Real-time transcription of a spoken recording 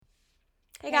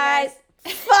Hey guys.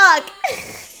 Fuck.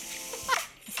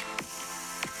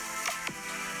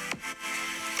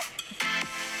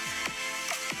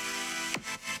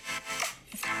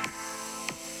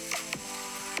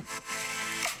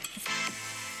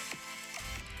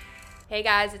 Hey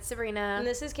guys, it's Sabrina. And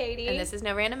this is Katie. And this is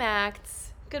No Random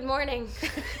Acts. Good morning.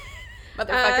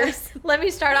 Motherfuckers. Let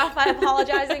me start off by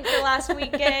apologizing for last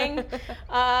week, gang.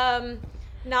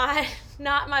 Not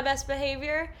my best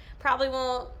behavior. Probably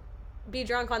won't be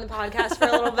drunk on the podcast for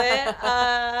a little bit.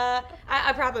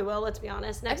 I probably will, let's be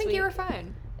honest. Next I think week. you were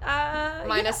fine.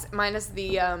 Minus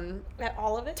the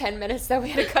all of it? 10 minutes that we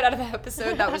had to cut out of the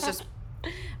episode. That was just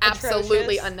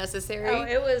absolutely unnecessary. Oh,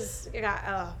 it was.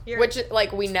 Which,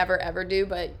 like, we never ever do,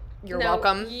 but you're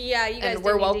welcome. Yeah, you guys and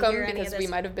we're didn't need to welcome hear any because of we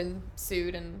this. might have been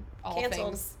sued and all Canceled.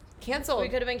 things. Canceled. We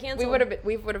could have been canceled.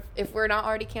 We would have. If we're not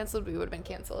already canceled, we would have been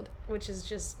canceled. Which is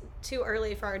just too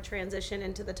early for our transition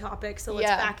into the topic. So let's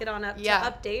back it on up to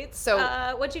updates. So,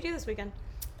 what'd you do this weekend?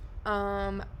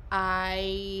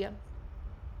 I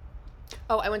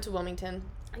went to Wilmington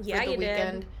for the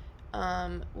weekend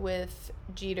with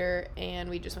Jeter,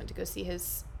 and we just went to go see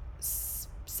his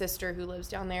sister who lives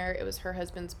down there. It was her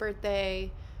husband's birthday,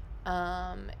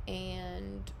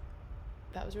 and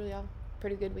that was really all.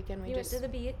 Pretty good weekend. Went to the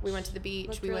beach. We went to the beach.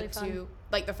 Looked we really went fun. to,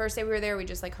 like, the first day we were there, we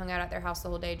just, like, hung out at their house the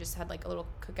whole day, just had, like, a little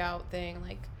cookout thing,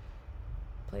 like,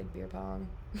 played beer pong,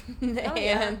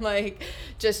 and, like,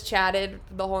 just chatted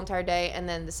the whole entire day. And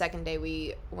then the second day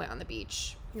we went on the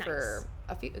beach for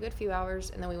a good few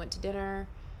hours, and then we went to dinner,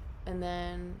 and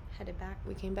then headed back.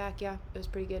 We came back. Yeah, it was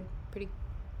pretty good. Pretty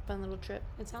fun little trip.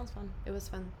 It sounds fun. It was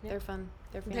fun. Yep. They're fun.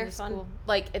 They're fun. Cool.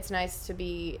 Like, it's nice to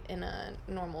be in a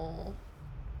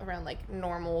around, like,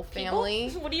 normal family.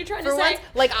 People? What are you trying to say? Once.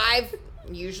 Like, I've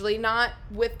usually not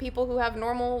with people who have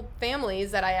normal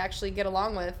families that I actually get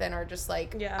along with and are just,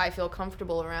 like, I feel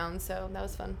comfortable around, so that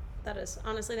was fun. That is.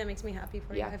 Honestly, that makes me happy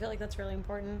for you. I feel like that's really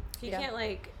important. If you can't,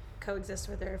 like, coexist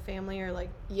with their family or,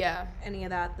 like, any of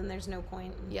that, then there's no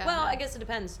point. Yeah. Well, I guess it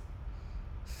depends.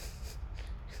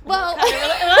 Well,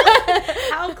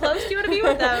 how close do you want to be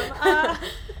with them?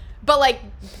 But, like,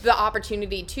 the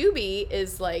opportunity to be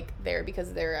is, like, there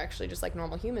because they're actually just, like,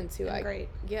 normal humans who I can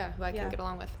get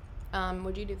along with.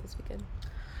 What'd you do this weekend?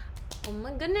 Oh,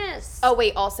 my goodness. Oh,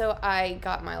 wait, also, I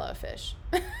got Milo a fish.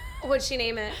 What'd she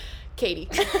name it? Katie.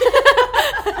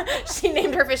 She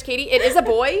named her fish Katie. It is a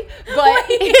boy, but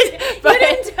you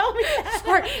didn't tell me that.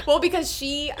 Sorry. Well, because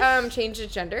she changed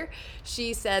its gender.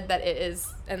 She said that it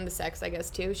is, and the sex, I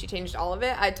guess, too. She changed all of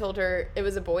it. I told her it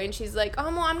was a boy, and she's like, "Oh,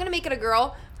 well, I'm gonna make it a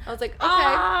girl." I was like,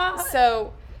 "Okay."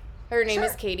 So her name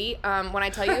is Katie. When I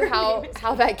tell you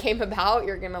how that came about,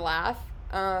 you're gonna laugh.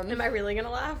 Am I really gonna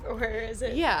laugh, or is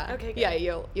it? Yeah. Okay. Good. Yeah,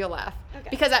 you'll laugh. Okay.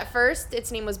 Because at first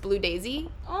its name was Blue Daisy.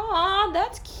 Aw,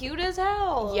 that's cute as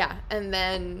hell. Yeah, and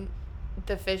then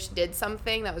the fish did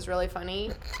something that was really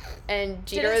funny, and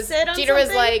Jeter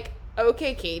was like,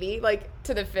 "Okay, Katie," like,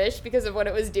 to the fish because of what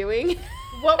it was doing.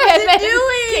 What was it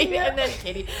doing?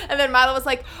 And then Milo was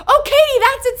like, "Oh, Katie,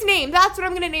 that's its name. That's what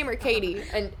I'm gonna name her, Katie,"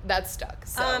 and that stuck.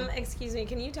 So. Excuse me,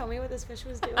 can you tell me what this fish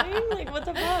was doing? Like, what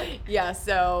the fuck? Yeah,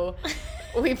 so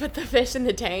we put the fish in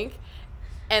the tank,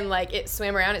 and, like, it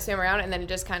swam around, and then it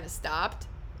just kind of stopped.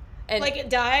 And like, it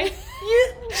died? And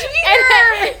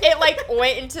it, like,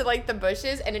 went into, like, the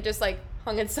bushes, and it just, like,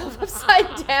 hung itself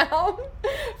upside down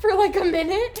for, like, a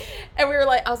minute. And we were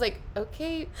like, I was like,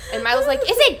 okay. And Milo's like,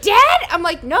 "Is it dead?" I'm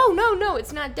like, no,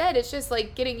 it's not dead. It's just,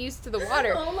 like, getting used to the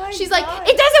water. Oh my She's God. like,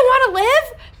 "It doesn't want to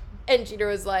live?" And Jeter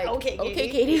was like, Okay,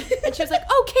 Katie. And she was like,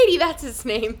 "Oh, Katie, that's his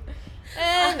name."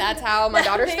 And that's how my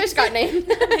daughter's fish got named.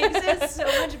 That makes it so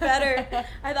much better.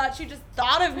 I thought she just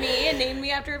thought of me and named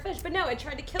me after a fish, but no, it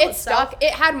tried to kill itself. Stuck.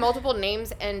 It had multiple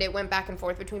names, and it went back and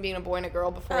forth between being a boy and a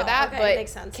girl before that. Okay, but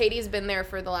makes sense. Katie's been there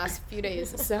for the last few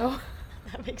days, so.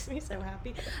 That makes me so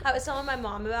happy. I was telling my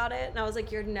mom about it, and I was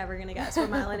like, "You're never gonna guess what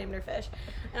Milo named her fish."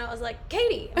 And I was like,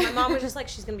 "Katie." And my mom was just like,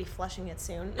 "She's gonna be flushing it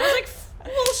soon." And I was like,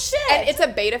 "Well, shit." And it's a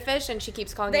beta fish, and she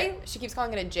keeps calling it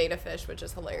a Jada fish, which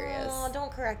is hilarious. Oh,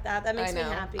 don't correct that. That makes me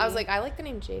happy. I was like, I like the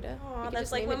name Jada. Oh,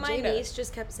 that's like when my niece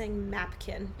just kept saying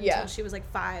napkin until she was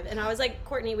like 5, and I was like,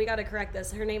 "Courtney, we got to correct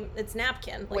this. Her name, it's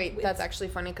napkin." Like, wait, that's actually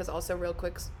funny because also real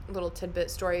quick little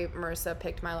tidbit story. Marissa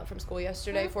picked Milo up from school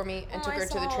yesterday for me and took her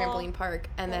to the trampoline park,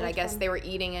 and then I guess they were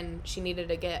eating and she needed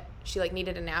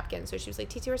a napkin, so she was like,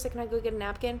 "Titi, Marissa, can I go get a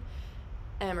napkin?"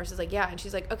 And Marissa's like, "Yeah," and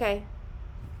she's like, "Okay,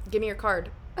 give me your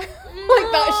card." Like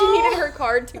that, she needed her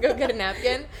card to go get a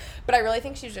napkin. But I really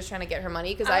think she was just trying to get her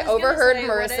money because I overheard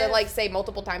Marissa like say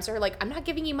multiple times to her, like, "I'm not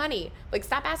giving you money. Like,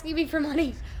 stop asking me for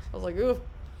money." I was like, ooh.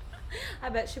 I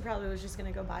bet she probably was just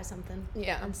gonna go buy something.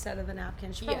 Yeah. Instead of the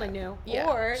napkin. She probably knew. Yeah.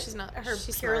 Or she's pure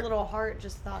smart. little heart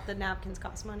just thought the napkins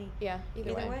cost money. Yeah.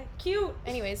 Either way. Cute.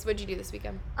 Anyways, what'd you do this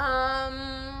weekend?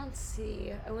 Let's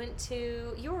see. I went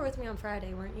to. You were with me on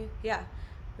Friday, weren't you? Yeah.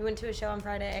 We went to a show on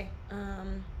Friday.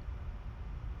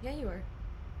 Yeah, you were.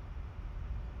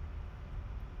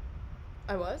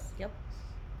 I was? Yep.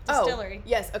 Distillery. Oh,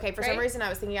 yes. Okay. For some Right? reason, I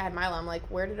was thinking I had Milo. I'm like,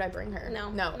 where did I bring her? No.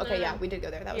 No. Okay. Yeah, we did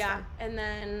go there. That was fun. And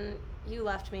then you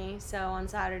left me. So on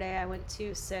Saturday, I went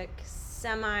to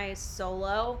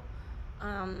semi-solo.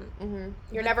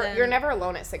 You're never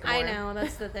alone at Sycamore. I know,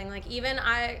 that's the thing. Like, even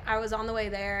I was on the way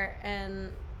there,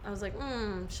 and I was like,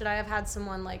 should I have had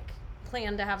someone, like,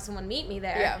 plan to have someone meet me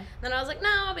there? Yeah. Then I was like, no,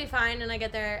 I'll be fine. And I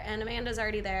get there, and Amanda's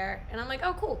already there, and I'm like,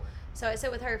 oh, cool. So I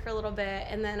sit with her for a little bit,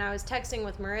 and then I was texting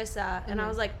with Marissa, and I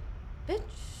was like, bitch,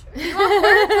 are you off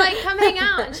work? Like, come hang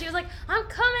out. And she was like, I'm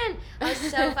coming. I was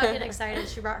so fucking excited.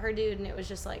 She brought her dude, and it was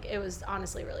just like, it was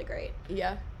honestly really great.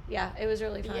 Yeah. Yeah, it was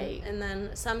really fun. Yay. And then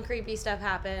some creepy stuff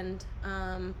happened,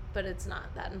 but it's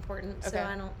not that important,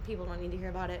 so people don't need to hear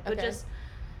about it. But just,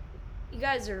 you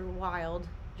guys are wild,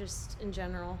 just in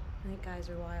general. I think guys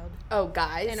are wild. Oh,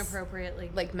 guys?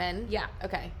 Inappropriately. Like men? Yeah.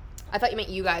 Okay. I thought you meant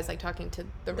you guys, like, talking to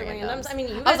the randoms. I mean,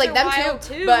 you guys I was like, are them wild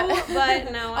too, but I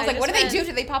no. was like, what do they do?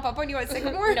 Do they pop up on you at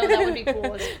Sycamore? No, that would be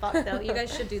cool as fuck, though. You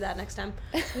guys should do that next time.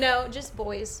 No, just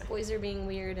boys. Boys are being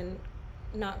weird and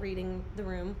not reading the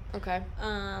room. Okay.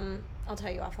 I'll tell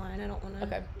you offline. I don't want to.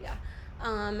 Okay. Yeah.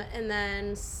 And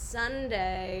then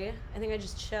Sunday, I think I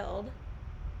just chilled.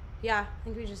 Yeah, I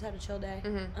think we just had a chill day.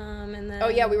 Mm-hmm. And then. Oh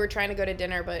yeah, we were trying to go to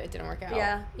dinner, but it didn't work out.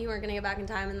 Yeah, you weren't gonna get back in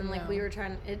time, and then No. we were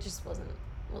trying. It just wasn't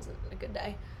a good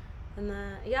day. And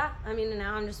then I mean,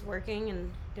 now I'm just working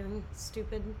and doing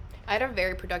stupid. I had a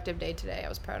very productive day today. I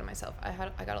was proud of myself. I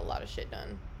got a lot of shit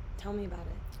done. Tell me about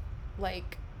it.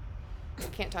 Like, I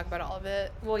can't talk about all of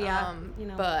it. Well, yeah,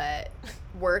 But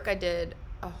work, I did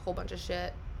a whole bunch of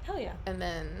shit. Hell yeah. And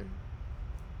then,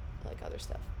 like, other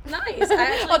stuff. Nice. I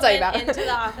actually I'll tell you went about it. into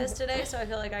the office today, so I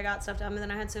feel like I got stuff done. But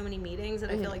then I had so many meetings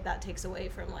that I feel like that takes away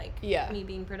from, like, me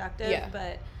being productive. Yeah.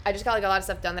 But I just got, like, a lot of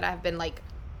stuff done that I've been, like,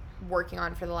 working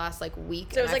on for the last, like,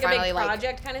 week. So it was, like, finally, a big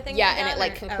project kind of thing? Yeah, and it,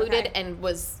 like, concluded and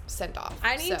was sent off.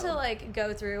 I need to, like,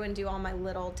 go through and do all my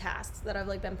little tasks that I've,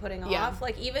 like, been putting off.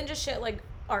 Like, even just shit, like,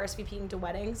 RSVPing to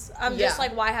weddings. I'm just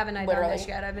like, why haven't I done this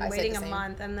yet? I've been waiting a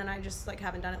month, and then I just, like,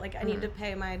 haven't done it. Like, I need to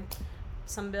pay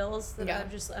some bills that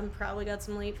I'm probably got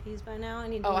some late fees by now. I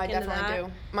need to look into that. Oh, I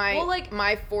definitely do.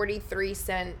 My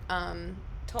 43-cent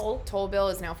toll bill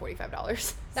is now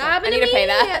 $45. That happened to me. Pay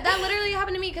that. Yeah, that literally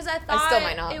happened to me because I thought I still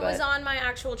might not, it was on my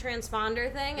actual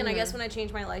transponder thing, and I guess when I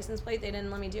changed my license plate, they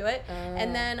didn't let me do it.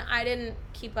 And then I didn't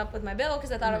keep up with my bill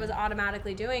because I thought I was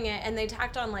automatically doing it, and they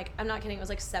tacked on, like, I'm not kidding, it was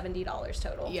like $70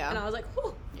 total. Yeah. And I was like,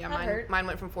 whew, yeah, that hurt. Mine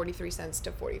went from 43 cents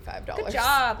to $45. Good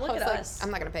job. Look at us.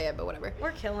 I'm not going to pay it, but whatever.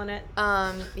 We're killing it.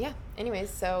 Yeah. Anyways,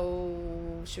 so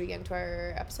should we get into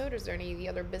our episode, or is there any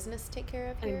other business to take care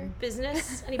of here?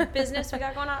 Any business we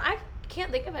got going on? I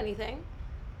can't think of anything.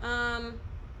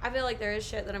 I feel like there is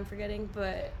shit that I'm forgetting,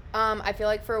 but I feel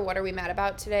like for what are we mad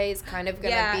about today is kind of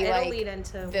gonna be like lead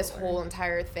into this whole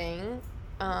entire thing.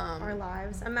 Our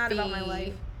lives. I'm mad about my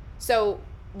life. So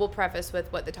we'll preface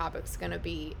with what the topic's gonna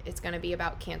be. It's gonna be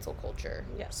about cancel culture.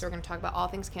 Yes. So we're gonna talk about all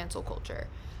things cancel culture.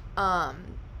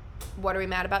 What are we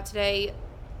mad about today?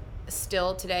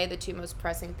 Still today, the two most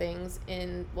pressing things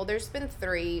there's been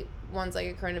three. One's like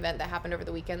a current event that happened over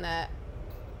the weekend that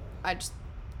I just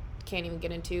can't even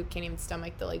get into, can't even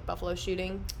stomach the, like, Buffalo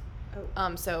shooting.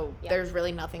 There's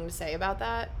really nothing to say about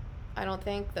that, I don't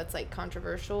think, that's, like,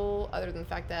 controversial, other than the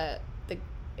fact that the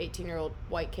 18-year-old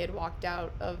white kid walked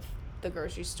out of the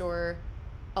grocery store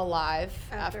alive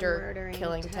after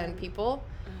killing 10 people.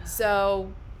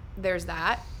 So there's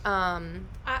that.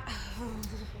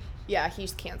 Yeah,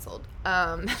 he's canceled.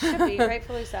 Should be,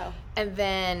 rightfully so. And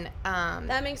then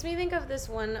that makes me think of this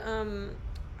one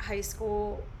high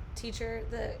school teacher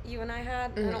that you and I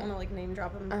had. I don't want to, like, name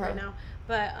drop him right now,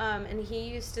 but and he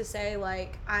used to say,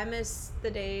 like, I miss the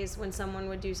days when someone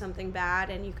would do something bad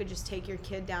and you could just take your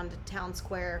kid down to town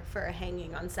square for a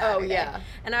hanging on Saturday. Oh yeah.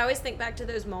 And I always think back to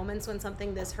those moments when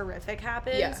something this horrific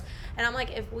happens, and I'm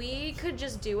like, if we could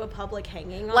just do a public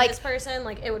hanging on this person,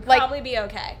 like, it would probably be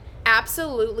okay.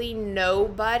 Absolutely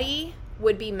nobody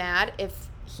would be mad if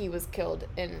he was killed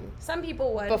in some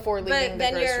people would before leaving the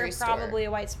grocery store. But then you're probably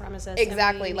a white supremacist.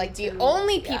 Exactly. Like, the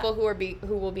only people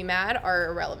who will be mad are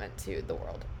irrelevant to the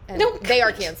world, and they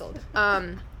are canceled.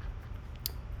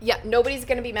 Yeah, nobody's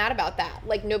gonna be mad about that.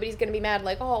 Like, nobody's gonna be mad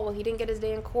like, oh, well, he didn't get his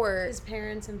day in court. His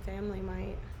parents and family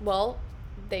might. Well,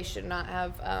 they should not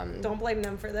have. Don't blame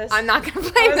them for this. I'm not going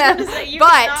to blame them. Say,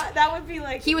 but that would be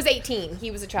like. He was 18. He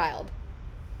was a child.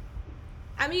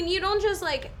 I mean, you don't just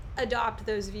like adopt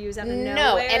those views out of nowhere.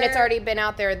 No, and it's already been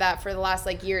out there that for the last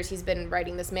like years he's been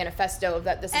writing this manifesto of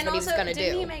that this is what he's going to do. And also,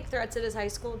 didn't he make threats at his high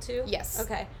school too? Yes.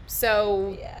 Okay.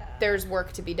 So there's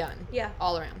work to be done. Yeah.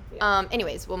 All around. Yeah.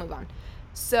 Anyways, we'll move on.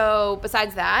 So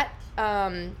besides that,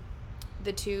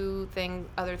 the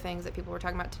other things that people were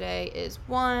talking about today is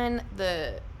one,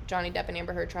 the Johnny Depp and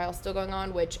Amber Heard trial still going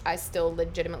on, which I still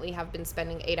legitimately have been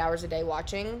spending 8 hours a day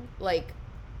watching, like,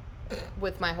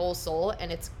 with my whole soul,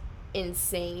 and it's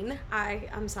insane.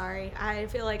 I'm sorry. I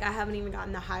feel like I haven't even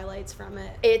gotten the highlights from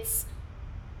it. It's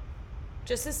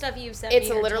just the stuff you've said. It's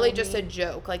literally just a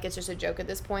joke. Like, it's just a joke at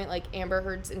this point. Like, Amber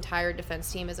Heard's entire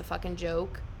defense team is a fucking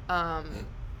joke.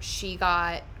 She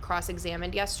got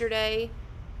cross-examined yesterday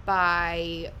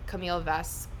by Camille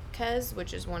Vasquez,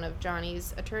 which is one of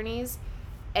Johnny's attorneys,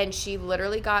 and she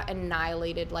literally got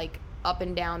annihilated, like, up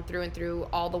and down, through and through,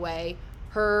 all the way.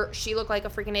 She looked like a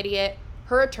freaking idiot.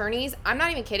 Her attorneys, I'm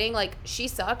not even kidding, like, she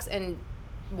sucks, and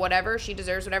whatever, she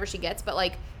deserves whatever she gets, but,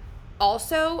 like,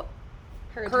 also,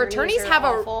 her attorneys have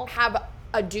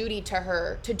a duty to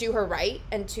her to do her right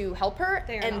and to help her,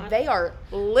 they are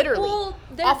literally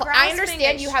awful. I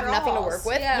understand you have nothing to work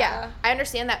with. Yeah. I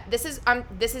understand that. This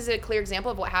is a clear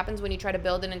example of what happens when you try to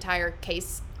build an entire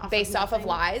case based off of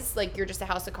lies. Like, you're just a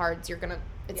house of cards.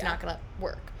 It's not gonna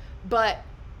work. But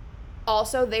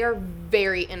also, they are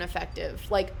very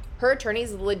ineffective. Like, her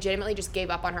attorneys legitimately just gave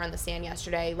up on her on the stand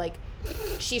yesterday. Like,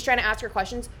 she's trying to ask her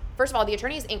questions. First of all, the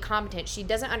attorney is incompetent. She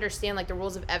doesn't understand, like, the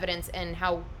rules of evidence and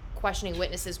how questioning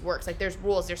witnesses works. Like, there's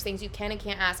rules, there's things you can and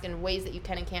can't ask, and ways that you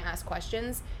can and can't ask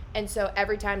questions. And so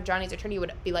every time Johnny's attorney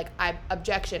would be like,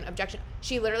 objection,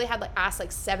 she literally had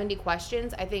asked 70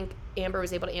 questions. I think Amber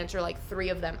was able to answer 3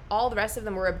 of them. All the rest of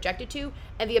them were objected to,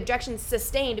 and the objections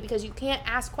sustained because you can't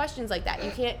ask questions like that.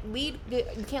 You can't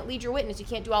lead your witness. You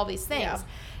can't do all these things. Yeah.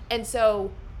 And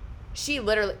so she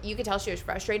literally, you could tell she was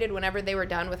frustrated whenever they were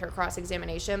done with her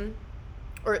cross-examination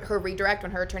or her redirect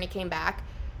when her attorney came back.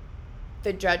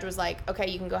 The judge was like, okay,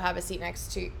 you can go have a seat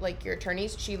next to, your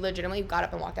attorneys. She legitimately got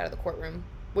up and walked out of the courtroom,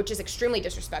 which is extremely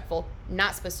disrespectful.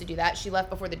 Not supposed to do that. She left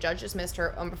before the judge dismissed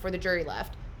her, before the jury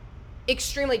left.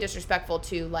 Extremely disrespectful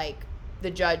to,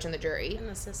 the judge and the jury. And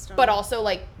the system. But also,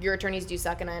 your attorneys do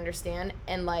suck, and I understand.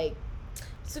 And,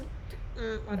 so,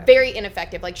 very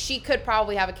ineffective. She could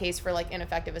probably have a case for,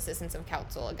 ineffective assistance of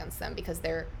counsel against them because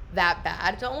they're that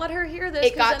bad. Don't let her hear this.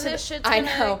 It got to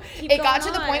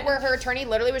the point where her attorney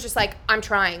literally was just like, I'm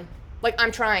trying.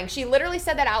 I'm trying. She literally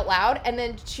said that out loud, and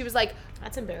then she was like,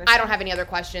 that's embarrassing. I don't have any other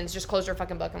questions. Just closed her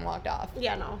fucking book and walked off.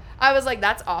 Yeah, no. I was like,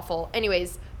 that's awful.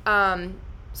 Anyways,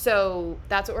 so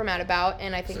that's what we're mad about,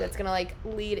 and I think that's gonna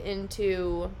lead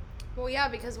into. Well, yeah,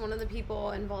 because one of the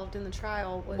people involved in the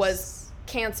trial was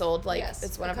canceled. Yes,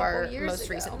 it's one of our most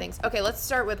recent things. Okay, let's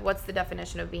start with what's the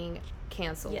definition of being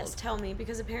canceled. Yes, tell me,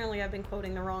 because apparently I've been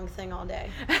quoting the wrong thing all day.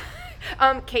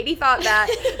 Katie thought that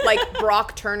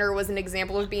Brock Turner was an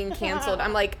example of being canceled.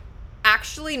 I'm like,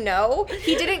 actually no,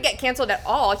 he didn't get canceled at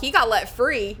all. He got let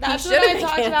free. That's what I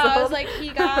talked about. I was like, he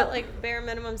got bare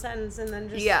minimum sentence and then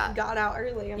just got out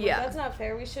early. I'm like, that's not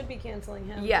fair. We should be canceling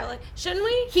him. Yeah, but, shouldn't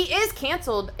we? He is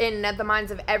canceled in the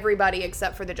minds of everybody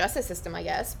except for the justice system, I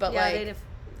guess. But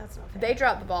that's not fair. They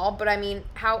dropped the ball. But I mean,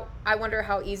 I wonder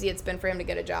how easy it's been for him to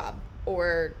get a job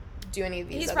or do any of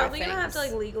these. He's probably gonna have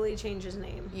to legally change his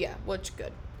name. Yeah, which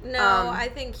good. No, I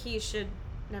think he should.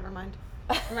 Never mind.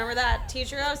 Remember that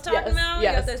teacher I was talking about?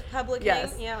 Yes. You got this public name?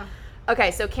 Yeah.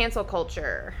 Okay, so cancel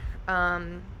culture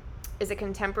is a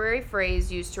contemporary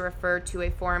phrase used to refer to a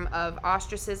form of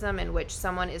ostracism in which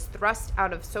someone is thrust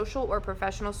out of social or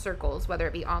professional circles, whether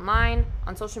it be online,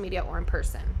 on social media, or in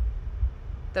person.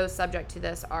 Those subject to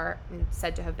this are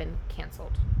said to have been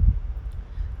canceled.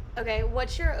 Okay,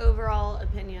 what's your overall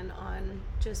opinion on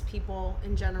just people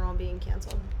in general being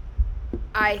canceled?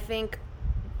 I think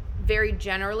very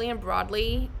generally and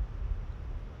broadly,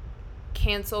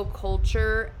 cancel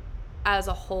culture as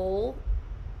a whole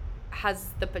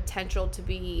has the potential to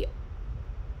be,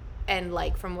 and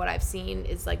from what I've seen,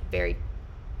 is very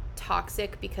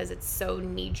toxic because it's so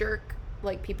knee-jerk.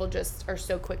 People just are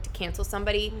so quick to cancel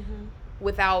somebody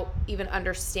without even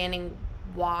understanding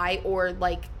why, or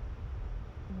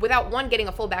without one getting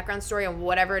a full background story on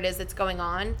whatever it is that's going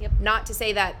on. Yep. Not to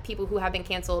say that people who have been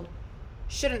canceled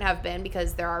shouldn't have been,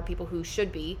 because there are people who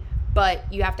should be, but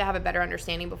you have to have a better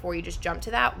understanding before you just jump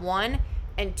to that, one.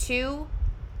 And two,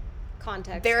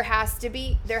 context. There has to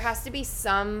be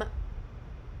some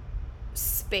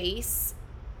space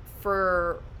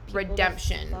for people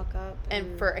redemption fuck up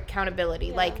and for accountability.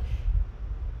 Yeah.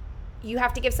 you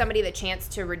have to give somebody the chance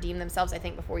to redeem themselves, I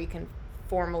think, before you can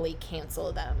formally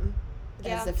cancel them.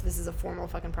 As if this is a formal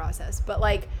fucking process. But,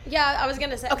 like... Yeah, I was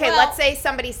going to say... Okay, let's say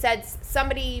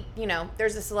somebody, you know,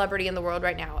 there's a celebrity in the world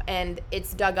right now, and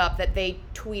it's dug up that they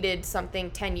tweeted something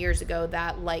 10 years ago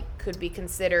that, like, could be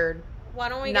considered Why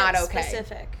don't we not get okay.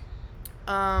 specific?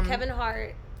 Kevin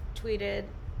Hart tweeted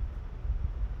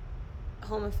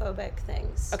homophobic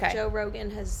things. Okay. Joe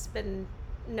Rogan has been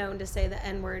known to say the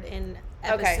N-word in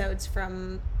episodes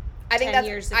from 10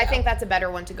 years ago. I think that's a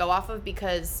better one to go off of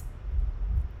because...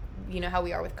 You know how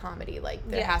we are with comedy. Like,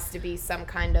 there has to be some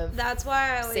kind of That's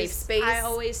why safe space. I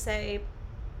always say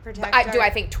protect do I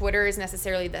think Twitter is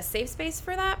necessarily the safe space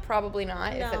for that? Probably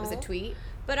not, if it was a tweet.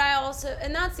 But I also...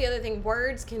 And that's the other thing.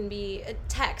 Words can be...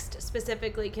 Text,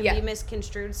 specifically, can be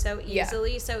misconstrued so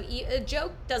easily. So a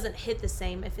joke doesn't hit the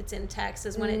same if it's in text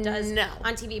as when it does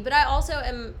on TV. But I also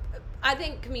am... I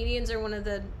think comedians are one of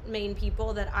the main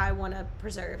people that I want to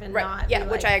preserve and not be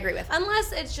which I agree with.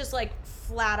 Unless it's just, like,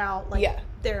 flat out, like,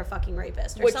 they're a fucking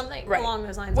rapist or something along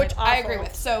those lines. Which like, I agree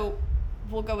with. So,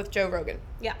 we'll go with Joe Rogan.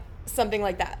 Yeah. Something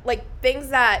like that. Like, things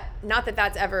that, not that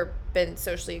that's ever been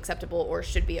socially acceptable or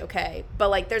should be okay, but,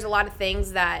 like, there's a lot of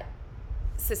things that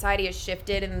society has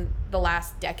shifted in the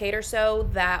last decade or so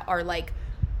that are, like,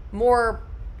 more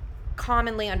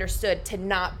commonly understood to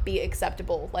not be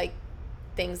acceptable. Like,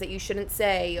 things that you shouldn't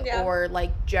say or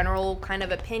like general kind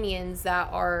of opinions that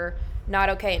are not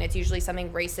okay, and it's usually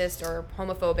something racist or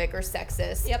homophobic or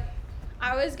sexist. Yep.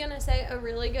 I was gonna say a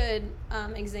really good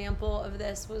example of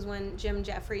this was when Jim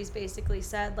Jeffries basically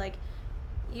said, like,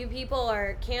 you people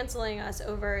are canceling us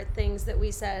over things that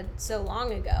we said so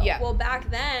long ago. Yeah. Well,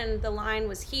 back then the line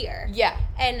was here. Yeah.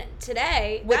 And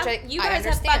today, you guys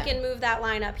have fucking moved that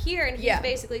line up here, and he's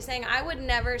basically saying I would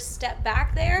never step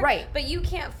back there. Right. But you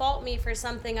can't fault me for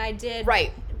something I did.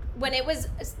 Right. When it was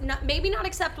maybe not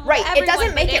acceptable. Right. To everyone, it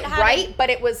doesn't make it right, but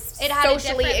it was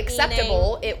socially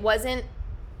acceptable. Meaning.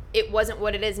 It wasn't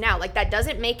what it is now. Like, that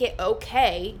doesn't make it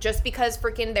okay just because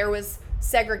freaking there was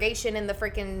segregation in the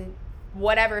freaking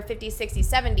whatever 50s, 60s,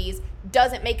 70s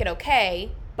doesn't make it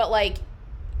okay. But, like,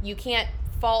 you can't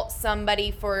fault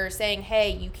somebody for saying,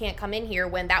 hey, you can't come in here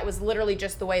when that was literally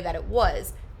just the way that it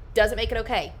was. Doesn't make it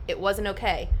okay. It wasn't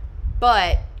okay.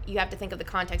 But you have to think of the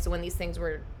context of when these things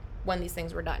were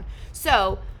done.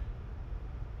 So,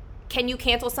 can you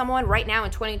cancel someone right now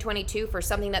in 2022 for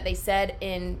something that they said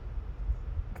in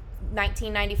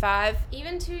 1995?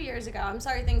 Even 2 years ago. I'm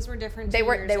sorry, things were different. They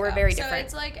were very different. So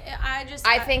it's like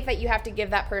I think that you have to give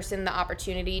that person the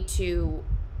opportunity to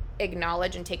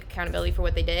acknowledge and take accountability for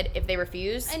what they did. If they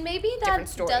refuse, and maybe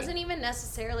that doesn't even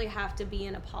necessarily have to be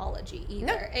an apology either.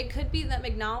 No. It could be them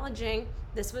acknowledging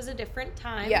this was a different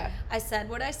time. Yeah. I said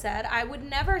what I said. I would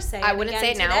never say I wouldn't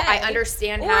say it now. I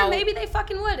understand how. Or maybe they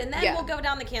fucking would, and then we'll go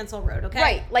down the cancel road, okay?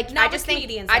 Right. Like, not I just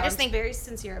think very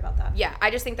sincere about that. Yeah,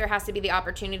 I just think there has to be the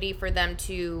opportunity for them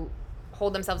to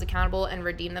hold themselves accountable and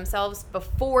redeem themselves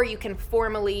before you can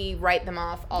formally write them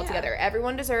off altogether. Yeah.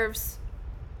 Everyone deserves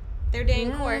their day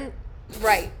in court.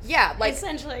 Right. Yeah, like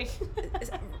essentially.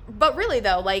 But really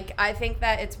though, like, I think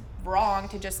that it's wrong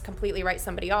to just completely write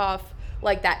somebody off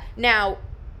like that. Now,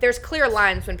 there's clear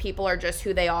lines when people are just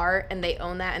who they are and they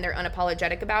own that and they're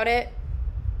unapologetic about it.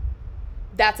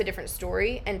 That's a different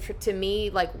story. And to me,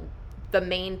 like, the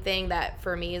main thing that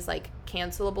for me is, like,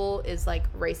 cancelable is,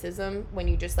 like, racism, when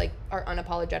you just, like, are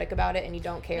unapologetic about it and you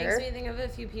don't care. Makes me think of a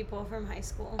few people from high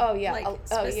school. Oh, yeah. Like,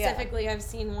 specifically, I've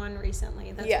seen one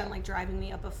recently that's been, like, driving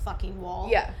me up a fucking wall.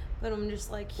 Yeah. But I'm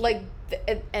just like... Like,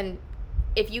 and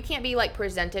if you can't be, like,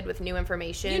 presented with new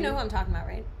information... You know who I'm talking about,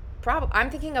 right? I'm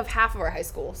thinking of half of our high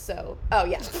school, so... Oh,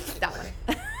 yeah. That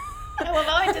one. I love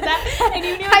how I did that, and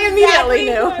you knew I immediately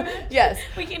knew. Yes.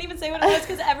 We can't even say what it was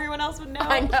because everyone else would know.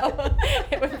 I know.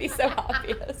 It would be so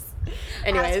obvious.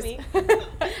 Anyways.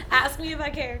 Ask me if I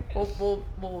care.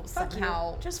 We'll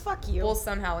somehow... Just fuck you. We'll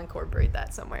somehow incorporate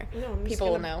that somewhere. No,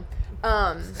 People will know.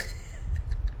 I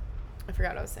forgot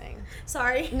what I was saying.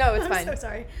 Sorry. No, it's fine. I'm so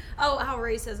sorry. Oh, how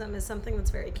racism is something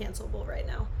that's very cancelable right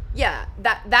now. Yeah.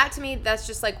 That to me, that's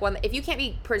just like one... If you can't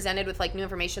be presented with, like, new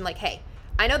information, like, hey...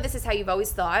 I know this is how you've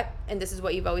always thought, and this is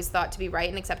what you've always thought to be right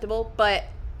and acceptable, but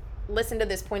listen to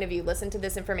this point of view, listen to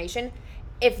this information.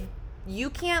 If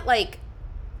you can't, like,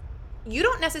 you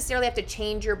don't necessarily have to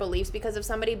change your beliefs because of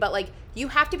somebody, but, like, you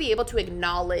have to be able to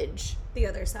acknowledge the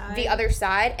other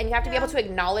side, and you have to be able to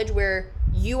acknowledge where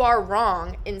you are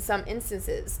wrong in some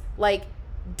instances. Like,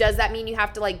 does that mean you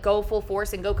have to, like, go full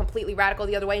force and go completely radical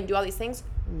the other way and do all these things?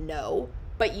 No.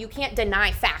 But you can't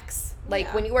deny facts.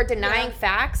 Like, when you are denying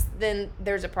facts, then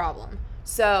there's a problem.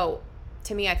 So,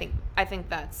 to me, I think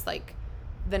that's, like,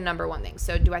 the number one thing.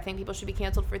 So do I think people should be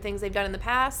canceled for things they've done in the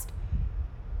past?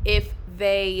 If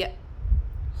they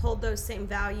hold those same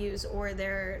values or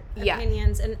their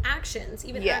opinions and actions.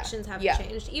 Even actions haven't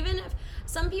changed. Even if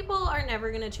some people are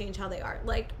never going to change how they are.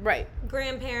 Like,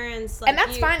 grandparents. Like, and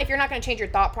that's fine if you're not going to change your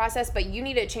thought process, but you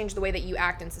need to change the way that you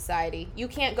act in society. You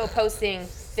can't go posting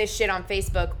this shit on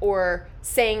Facebook or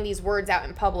saying these words out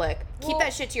in public. Keep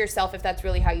that shit to yourself if that's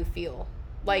really how you feel.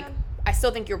 Like, I still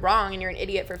think you're wrong and you're an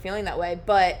idiot for feeling that way,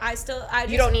 but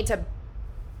you don't need to,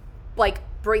 like,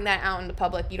 bring that out into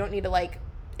public. You don't need to, like,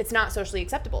 it's not socially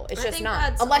acceptable. It's just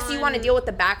not. Unless you want to deal with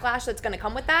the backlash that's going to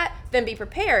come with that, then be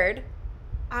prepared.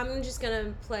 I'm just going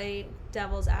to play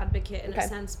devil's advocate in a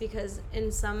sense, because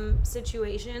in some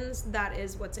situations, that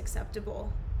is what's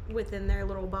acceptable within their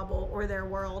little bubble or their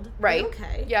world. Right.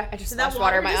 Okay. Yeah, I just splashed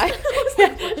water in my eye.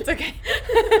 It's okay.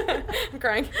 I'm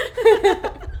crying.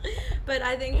 But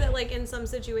I think that, like, in some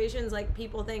situations, like,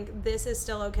 people think this is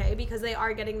still okay because they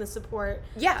are getting the support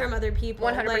from other people.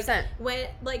 100%.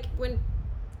 When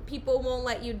people won't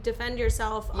let you defend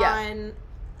yourself on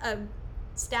a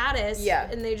status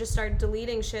and they just start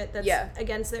deleting shit that's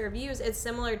against their views, it's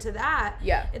similar to that.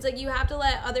 It's like you have to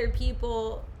let other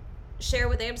people share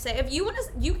what they have to say. If you want to,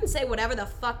 you can say whatever the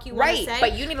fuck you want to say,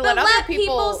 but you need to let other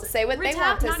people say what they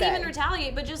want to say. Not even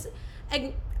retaliate, but just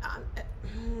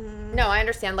no, I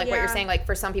understand, like, what you're saying. Like,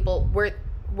 for some people,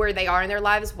 where they are in their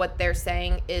lives, what they're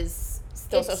saying is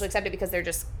still socially accepted because they're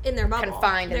just in their bubble,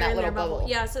 confined in that little bubble.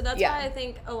 Yeah, so that's why I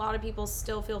think a lot of people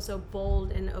still feel so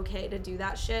bold and okay to do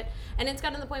that shit. And it's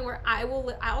gotten to the point where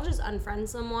I'll just unfriend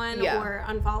someone or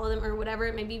unfollow them or whatever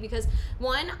it may be, because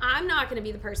one, I'm not going to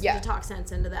be the person to talk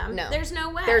sense into them. No. There's no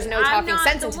way. There's no talking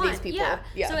sense into these people.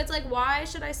 Yeah. So it's like, why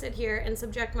should I sit here and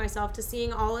subject myself to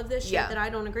seeing all of this shit that I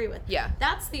don't agree with? Yeah.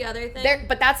 That's the other thing.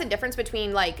 But that's the difference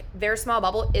between, like, their small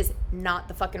bubble is not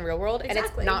the fucking real world, and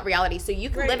it's not reality. So you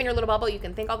can live in your little bubble, you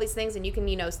can think all these things, and you can,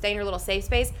 stay in your little safe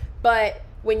space. But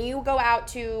when you go out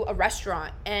to a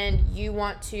restaurant and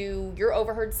you're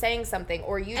overheard saying something,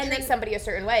 or you treat somebody a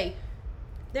certain way,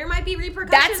 there might be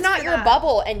repercussions. That's not your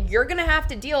bubble, and you're going to have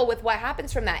to deal with what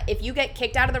happens from that. If you get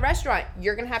kicked out of the restaurant,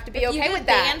 you're going to have to be okay with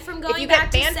that. If you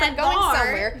get banned from going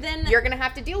somewhere, then you're going to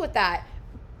have to deal with that.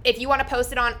 If you want to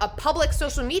post it on a public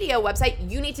social media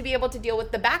website, you need to be able to deal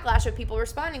with the backlash of people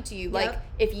responding to you. Like,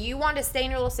 if you want to stay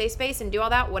in your little safe space and do all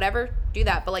that, whatever, do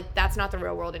that. But, like, that's not the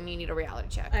real world, and you need a reality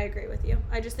check. I agree with you.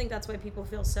 I just think that's why people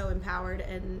feel so empowered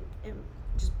and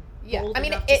just bold. I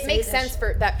mean, it makes sense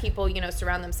that people,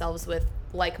 surround themselves with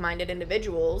like-minded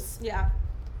individuals. Yeah.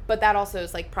 But that also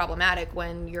is, like, problematic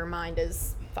when your mind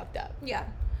is fucked up. Yeah.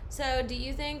 So do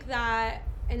you think that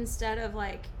instead of,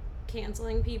 like,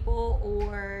 canceling people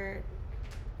or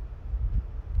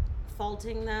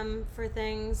faulting them for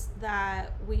things,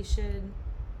 that we should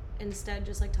instead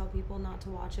just, like, tell people not to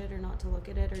watch it or not to look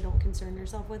at it or don't concern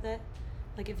yourself with it?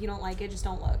 Like, if you don't like it, just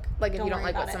don't look. Like, if you don't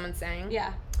like what someone's saying?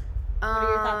 Yeah. What are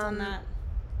your thoughts on that?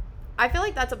 I feel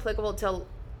like that's applicable to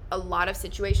a lot of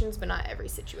situations, but not every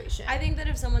situation. I think that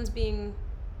if someone's being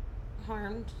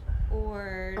harmed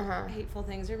or hateful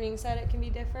things are being said, it can be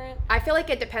different. I feel like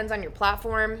it depends on your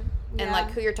platform and,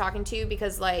 like, who you're talking to,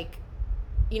 because, like,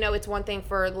 it's one thing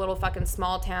for little fucking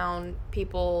small town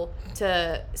people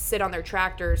to sit on their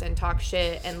tractors and talk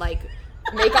shit and, like,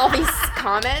 make all these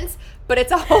comments, but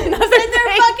it's a whole nother thing. In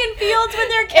their fucking fields with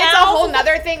their cows. It's a whole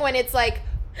nother thing when it's, like,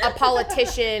 a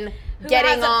politician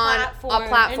getting on a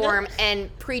platform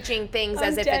and preaching things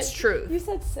as if it's truth. You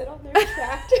said sit on their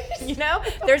tractors.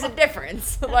 There's a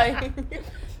difference. Like,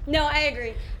 no, I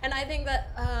agree, and I think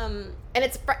that and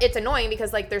it's annoying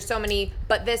because, like, there's so many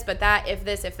but this, but that, if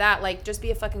this, if that. Like, just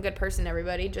be a fucking good person,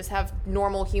 everybody. Just have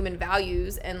normal human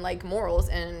values and, like, morals,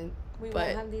 and we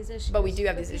won't have these issues. But we do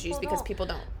have these issues because people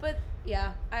don't. But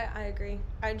yeah, I agree.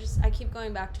 I keep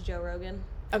going back to Joe Rogan.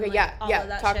 Okay,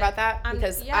 like, talk about that,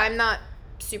 because I'm not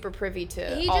super privy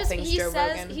to all things Joe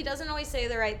Rogan. He doesn't always say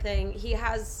the right thing. He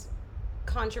has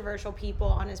controversial people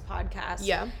on his podcast.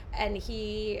 Yeah. And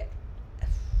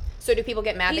so do people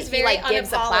get mad that he, like,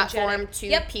 gives a platform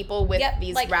to people with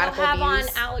these radical views? He'll have on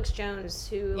Alex Jones,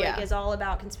 who like is all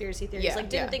about conspiracy theories.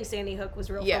 Didn't think Sandy Hook was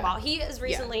real for a while. He is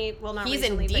recently, well, not he's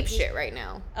recently, in deep shit right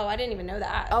now. Oh, I didn't even know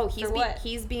that. Oh,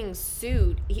 he's being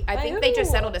sued. I think they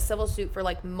just settled a civil suit for,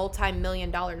 like,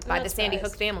 multi-million-dollar by the Sandy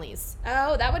Hook families.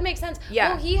 Oh, that would make sense. Yeah.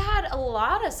 Well, he had a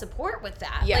lot of support with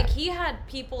that. Yeah. Like, he had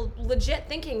people legit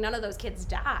thinking none of those kids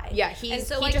died. Yeah, he just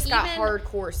got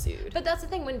hardcore sued. But that's the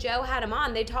thing, when Joe had him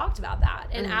on, they talked about that,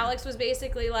 and Alex was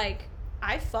basically like,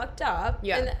 I fucked up.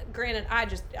 Yeah. And granted, I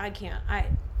can't.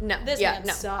 This man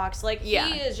sucks. Like,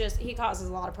 he causes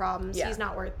a lot of problems. Yeah. He's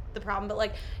not worth the problem, but,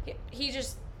 like, he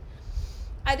just,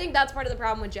 I think that's part of the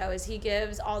problem with Joe is he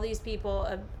gives all these people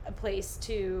a place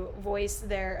to voice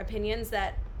their opinions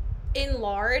that in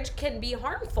large can be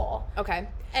harmful. Okay.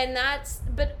 And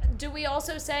but do we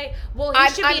also say, well, he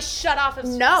should be shut off of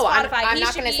Spotify? I'm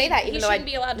not going to say that, even though he shouldn't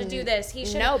be allowed to do this. He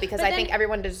should. No, because I think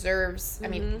everyone deserves, I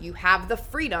mean, you have the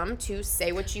freedom to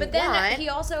say what you want. But then he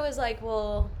also is like,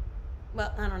 well,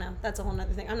 I don't know. That's a whole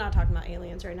nother thing. I'm not talking about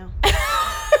aliens right now.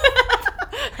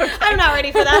 Okay. I'm not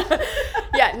ready for that.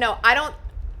 Yeah, no, I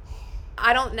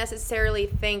don't necessarily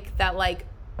think that, like,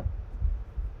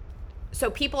 so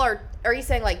people are you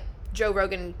saying, like, Joe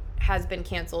Rogan has been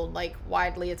canceled, like,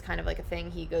 widely? It's kind of like a thing.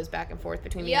 He goes back and forth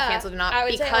between being canceled and not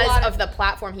because of the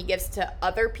platform he gives to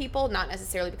other people, not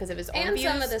necessarily because of his own views.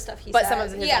 And some of the stuff he said. But some of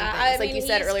his own things. Like you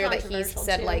said earlier that he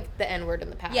said, like, the N-word in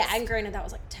the past. Yeah, and granted, that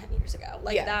was, like, 10 years ago.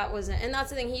 Like, that wasn't... And that's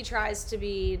the thing. He tries to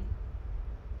be...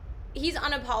 He's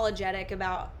unapologetic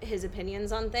about his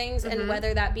opinions on things, and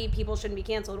whether that be people shouldn't be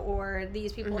canceled or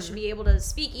these people should be able to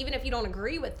speak even if you don't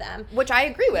agree with them. Which I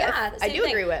agree with. Yeah, I do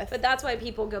agree with. But that's why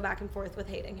people go back and forth with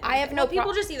hating him. I have no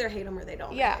people just either hate him or they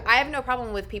don't. Yeah, I have no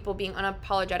problem with people being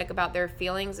unapologetic about their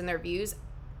feelings and their views.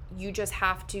 You just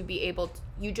have to be able to,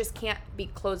 you just can't be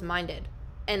closed-minded.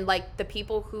 And, like, the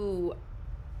people who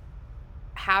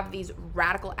have these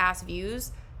radical ass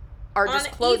views are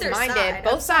just closed-minded.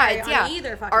 Both sides,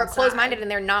 are closed-minded, and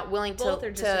they're not willing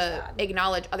to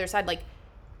acknowledge other side. Like,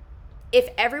 if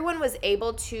everyone was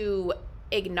able to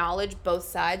acknowledge both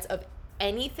sides of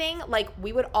anything, like,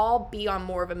 we would all be on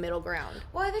more of a middle ground.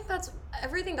 Well, I think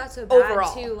everything got so bad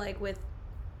overall, too, like, with,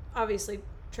 obviously,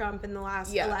 Trump in the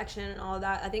last election and all of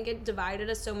that. I think it divided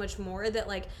us so much more that,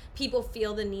 like, people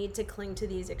feel the need to cling to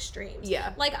these extremes.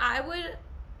 Yeah. Like,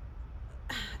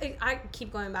 I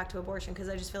keep going back to abortion because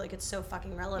I just feel like it's so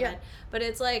fucking relevant. Yeah. But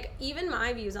it's like, even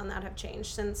my views on that have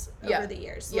changed since over the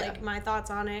years. Yeah. Like, my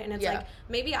thoughts on it. And it's like,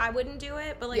 maybe I wouldn't do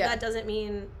it, but, like, that doesn't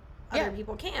mean other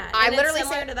people can't. I literally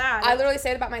say to that. I literally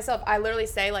say it about myself. I literally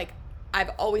say, like, I've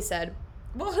always said.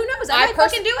 Well, who knows? I might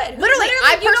fucking do it. Literally,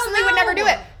 I personally would never do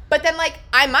it. But then, like,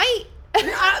 I might. Bitch,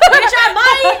 I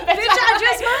might. Bitch, I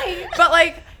just might. But,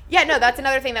 like, yeah, no, that's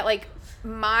another thing that, like,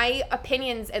 my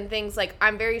opinions and things, like, I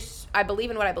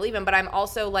believe in what I believe in, but I'm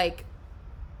also, like,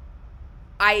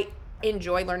 I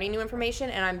enjoy learning new information,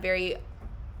 and I'm very,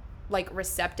 like,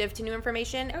 receptive to new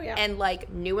information. Oh, yeah. And,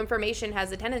 like, new information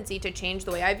has a tendency to change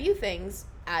the way I view things,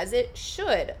 as it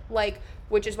should. Like,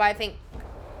 which is why I think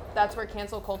that's where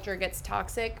cancel culture gets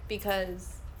toxic,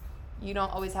 because you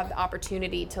don't always have the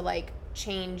opportunity to, like,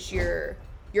 change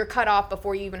you're cut off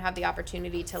before you even have the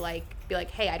opportunity to, like, be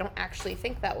like, hey, I don't actually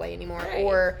think that way anymore. Right.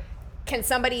 Or can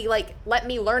somebody, like, let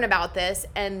me learn about this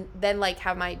and then, like,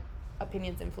 have my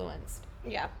opinions influenced?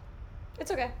 Yeah.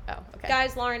 It's okay. Oh, okay.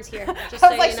 Guys, Lauren's here. Just I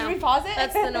was like, should we pause it?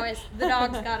 That's the noise. The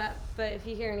dog's got up, but if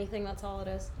you hear anything, that's all it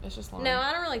is. It's just Lauren. No,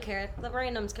 I don't really care. The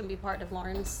randoms can be part of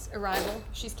Lauren's arrival.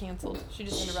 She's canceled. She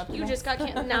just interrupted me. You just got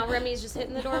canceled. Now Remy's just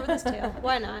hitting the door with his tail.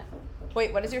 Why not?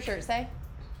 Wait, what does your shirt say?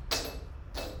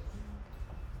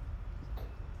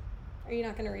 Are you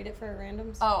not going to read it for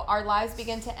randoms? Oh, our lives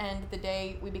begin to end the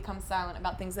day we become silent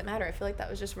about things that matter. I feel like that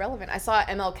was just relevant. I saw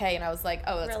MLK and I was like,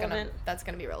 oh, that's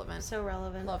gonna be relevant. So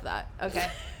relevant. Love that. Okay.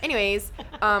 Anyways,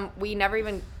 we never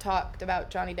even talked about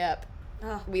Johnny Depp.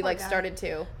 Oh, we started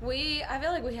to. I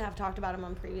feel like we have talked about him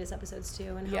on previous episodes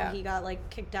too, and how he got, like,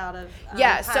 kicked out of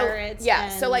Pirates.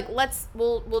 So like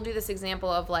we'll do this example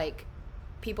of, like,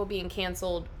 people being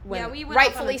canceled when we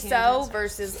rightfully so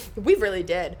versus we really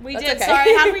did. We did. Okay.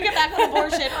 Sorry, how did we get back on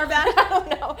abortion or back? I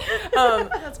don't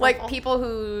know. Like, people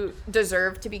who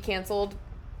deserve to be canceled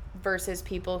versus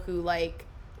people who, like,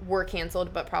 were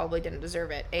canceled but probably didn't deserve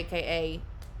it. AKA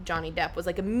Johnny Depp was,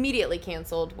 like, immediately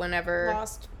canceled whenever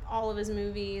lost all of his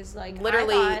movies. Like,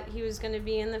 literally, I thought he was going to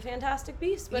be in the Fantastic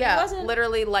Beasts, but he wasn't.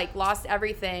 Literally, like, lost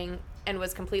everything and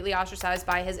was completely ostracized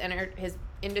by his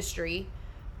industry.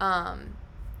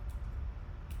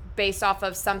 Based off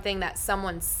of something that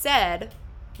someone said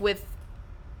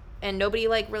and nobody,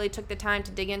 like, really took the time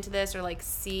to dig into this or, like,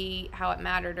 see how it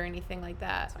mattered or anything like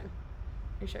that. That's fine.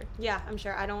 You sure? Yeah, I'm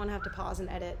sure. I don't want to have to pause and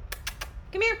edit.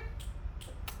 Come here.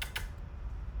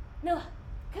 Noah,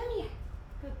 come here.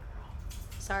 Good girl.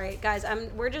 Sorry, guys,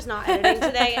 we're just not editing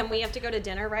today, and we have to go to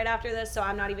dinner right after this, so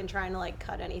I'm not even trying to, like,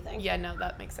 cut anything. Yeah, no,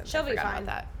 that makes sense. She'll be fine. About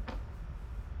that.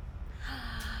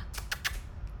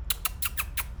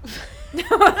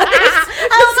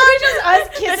 Just us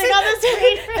kissing on the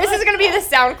screen. This is gonna be the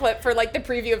sound clip for, like, the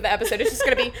preview of the episode. It's just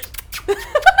gonna be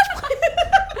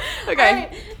okay.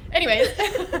 Right. Anyways,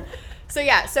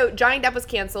 so Johnny Depp was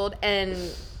canceled and,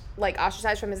 like,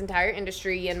 ostracized from his entire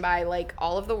industry and by, like,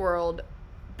 all of the world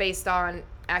based on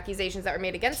accusations that were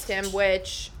made against him,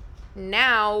 which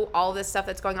now all this stuff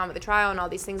that's going on with the trial and all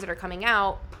these things that are coming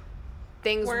out,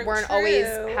 things weren't always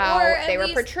how they were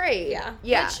portrayed.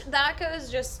 Yeah. Which that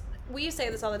goes just, we say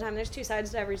this all the time, there's two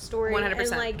sides to every story. 100%. And,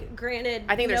 like, granted,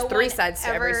 I think there's three sides to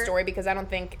every story, because I don't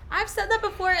think... I've said that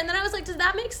before, and then I was like, does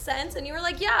that make sense? And you were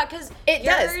like, yeah, because it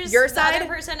does. Your side, the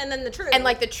other person, and then the truth. And,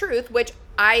 like, the truth, which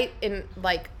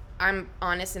I'm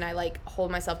honest, and I, like, hold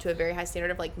myself to a very high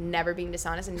standard of, like, never being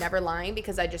dishonest and never lying,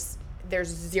 because there's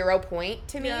 0 point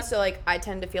to me. Yeah. So, like, I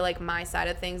tend to feel like my side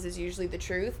of things is usually the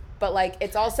truth. But, like,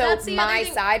 it's also my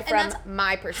side from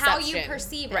my perception. How you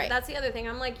perceive it. Right. That's the other thing.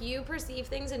 I'm like, you perceive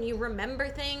things and you remember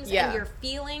things and your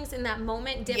feelings in that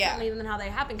moment differently than how they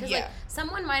happen. Because, like,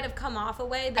 someone might have come off a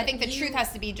way that I think the truth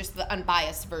has to be just the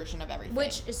unbiased version of everything.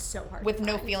 Which is so hard with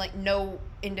no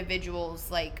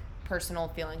individual's, like, personal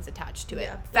feelings attached to it.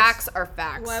 Facts are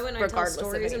facts. Why when I tell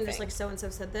stories, I'm just like, so-and-so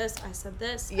said this, I said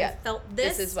this, I felt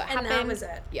this is what happened. And that was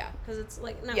it. Yeah. Because it's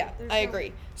like, no. Yeah, I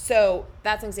agree. So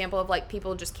that's an example of, like,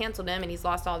 people just canceled him and he's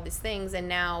lost all of these things, and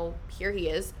now here he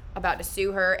is about to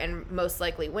sue her and most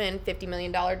likely win $50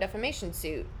 million defamation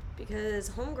suit. Because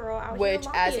homegirl out which,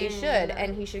 here as he should,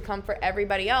 and he should come for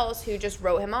everybody else who just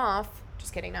wrote him off.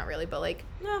 Just kidding, not really, but, like,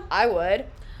 I would.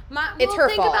 It's her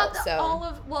fault,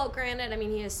 well, granted, I mean,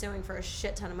 he is suing for a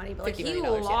shit ton of money, but, like, he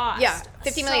lost. Yeah,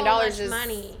 $50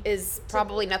 million is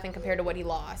probably nothing compared to what he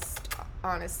lost,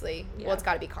 honestly. Yeah. Well, it's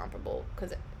got to be comparable,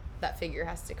 because that figure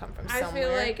has to come from somewhere. I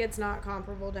feel like it's not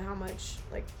comparable to how much,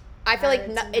 like... I feel like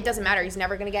it doesn't matter. He's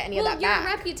never going to get any of that back.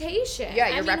 Your reputation. Yeah,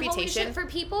 your reputation. Shit, for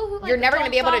people who, like, you're never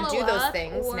going to be able to do those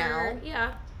things now.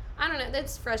 Yeah. I don't know.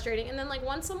 That's frustrating. And then, like,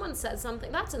 once someone says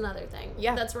something, that's another thing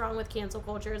that's wrong with cancel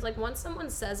culture. Is, like, once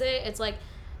someone says it, it's like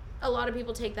a lot of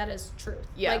people take that as truth.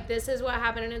 Yeah. Like, this is what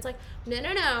happened. And it's like,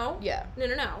 no. Yeah.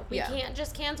 No. We can't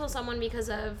just cancel someone because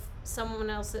of someone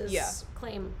else's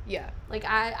claim. Yeah. Like,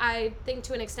 I think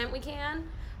to an extent we can.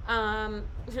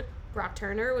 Brock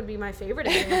Turner would be my favorite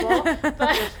example.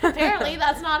 But apparently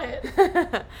that's not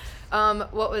it.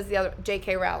 What was the other?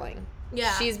 J.K. Rowling.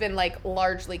 Yeah. She's been, like,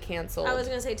 largely canceled. I was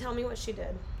going to say, tell me what she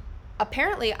did.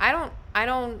 Apparently, I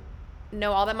don't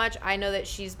know all that much. I know that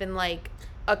she's been, like,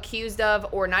 accused of,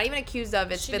 or not even accused of.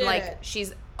 It's been, like,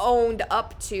 she's owned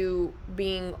up to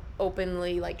being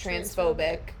openly, like,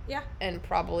 transphobic. Yeah. And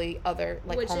probably other,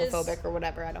 like, homophobic or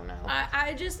whatever. I don't know.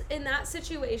 I just, in that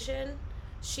situation,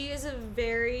 she is a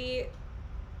very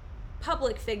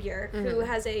public figure who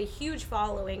has a huge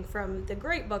following from the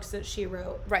great books that she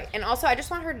wrote. Right. And also, I just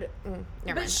want her to...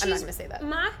 never mind. I'm not going to say that.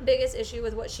 My biggest issue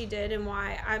with what she did and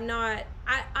why I'm not...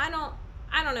 I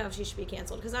don't know if she should be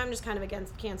canceled, because I'm just kind of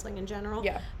against canceling in general.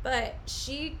 Yeah. But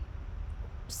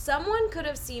someone could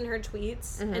have seen her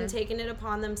tweets and taken it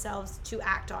upon themselves to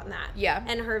act on that. Yeah.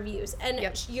 And her views. And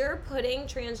you're putting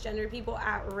transgender people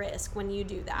at risk when you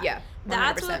do that. Yeah. 100%.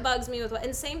 That's what bugs me with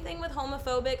and same thing with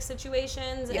homophobic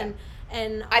situations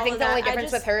and all I think of the that. only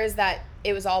difference with her is that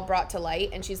it was all brought to light,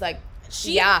 and she's like,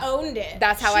 she owned it.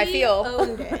 That's how I feel. She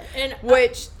owned it. And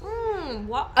which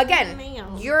again,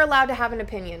 you're allowed to have an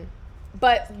opinion.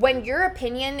 But when your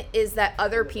opinion is that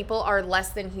other people are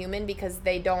less than human because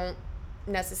they don't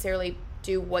necessarily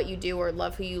do what you do or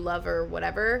love who you love or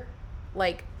whatever,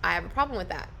 like, I have a problem with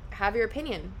that. Have your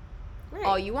opinion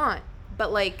all you want,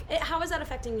 but, like, how is that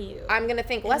affecting you? I'm gonna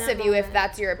think less of you if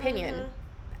that's your opinion,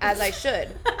 as I should.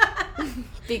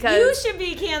 Because you should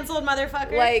be canceled,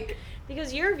 motherfucker. Like,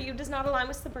 Because your view does not align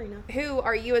with Sabrina. Who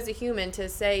are you as a human to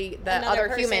say that Another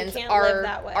other humans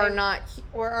are not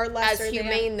or are less as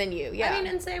humane than you? Yeah. I mean,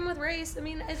 and same with race. I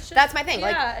mean, it's just that's my thing.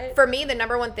 Yeah, for me, the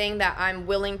number one thing that I'm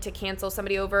willing to cancel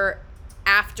somebody over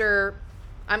after.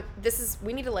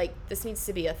 We need to this needs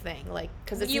to be a thing,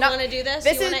 because it's you want to do this.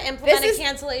 You want to implement a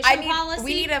cancellation policy.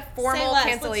 We need a formal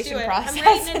cancellation process. I'm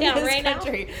writing it down right now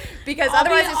because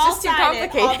otherwise it's just too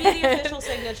complicated. I'll be the official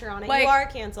signature on it. You are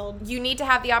canceled. You need to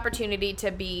have the opportunity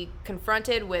to be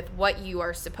confronted with what you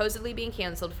are supposedly being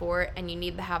canceled for, and you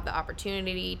need to have the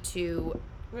opportunity to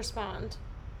respond,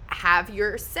 have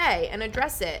your say, and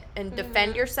address it, and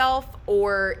defend yourself,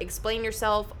 or explain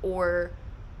yourself, or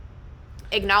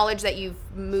acknowledge that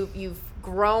you've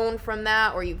grown from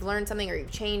that, or you've learned something, or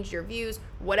you've changed your views,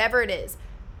 whatever it is.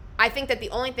 I think that the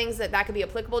only things that could be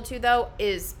applicable to, though,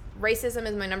 is racism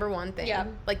is my number one thing. Yeah.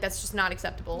 That's just not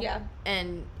acceptable. Yeah.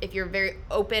 And if you're very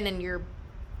open and you're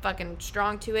fucking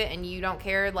strong to it and you don't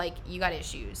care, you got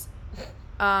issues.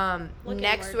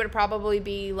 Next would probably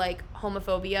be,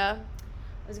 homophobia.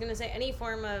 I was going to say any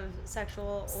form of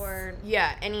sexual or...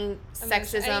 Yeah, any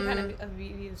sexism. Any kind of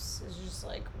abuse is just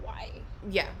why?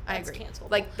 Yeah, I agree.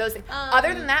 Cancelable. Those things.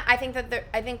 Other than that, I think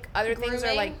other grooming, things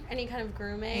are any kind of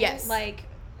grooming. Yes.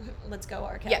 let's go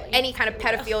R. Kelly. Yeah, any kind of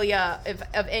pedophilia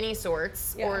of any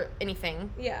sorts or anything.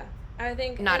 Yeah, I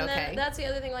think not okay. That's the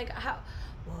other thing. Like how.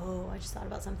 Whoa! I just thought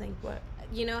about something. What?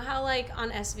 You know how like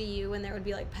on SVU when there would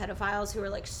be like pedophiles who were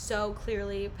like so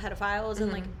clearly pedophiles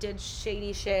and like did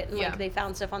shady shit and like they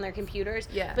found stuff on their computers.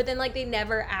 Yeah. But then like they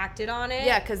never acted on it.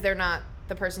 Yeah, because they're not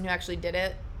the person who actually did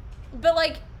it. But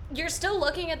like. You're still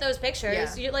looking at those pictures.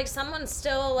 Yeah. You're like someone's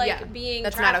still like being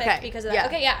trafficked because of that.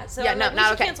 Okay, So yeah, like, we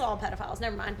should cancel all pedophiles.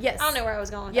 Never mind. Yes. I don't know where I was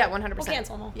going with that. 100%. We'll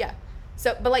cancel them all. Yeah.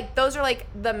 So, but like those are like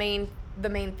the main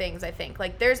things I think.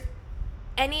 Like there's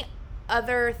any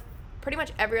other, pretty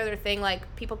much every other thing.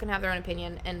 Like people can have their own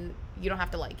opinion and you don't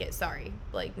have to like it. Sorry,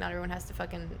 like not everyone has to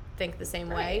fucking think the same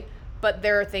way. But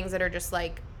there are things that are just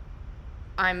like,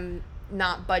 I'm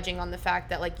not budging on the fact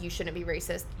that like you shouldn't be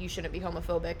racist, you shouldn't be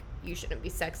homophobic, you shouldn't be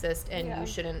sexist, and you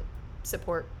shouldn't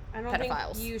support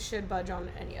pedophiles. Think you should budge on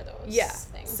any of those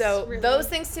things. So really. Those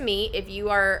things to me, if you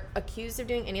are accused of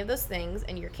doing any of those things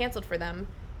and you're canceled for them,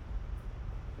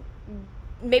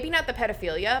 maybe not the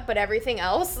pedophilia, but everything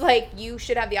else, like you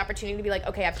should have the opportunity to be like,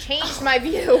 okay, I've changed my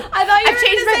view. I thought you were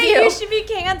going to say you should be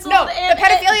canceled. No, the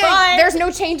pedophilia, there's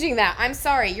no changing that. I'm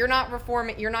sorry, you're not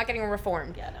reforming. You're not getting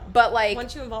reformed. Yeah, no. But like,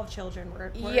 once you involve children, we're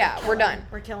done.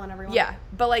 We're killing everyone. Yeah,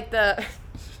 but like the,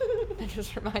 that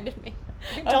just reminded me.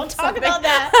 Don't talk about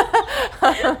that.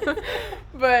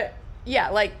 But yeah,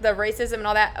 like the racism and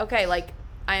all that. Okay, like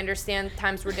I understand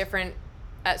times were different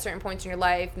at certain points in your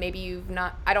life. Maybe you've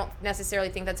not, I don't necessarily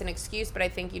think that's an excuse, but I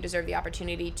think you deserve the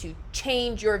opportunity to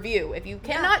change your view. If you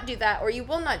cannot do that or you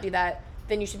will not do that,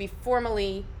 then you should be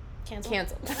formally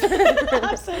canceled.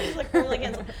 Absolutely, like formally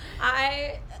canceled.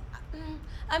 I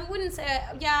wouldn't say,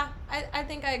 I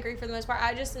think I agree for the most part.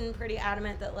 I just am pretty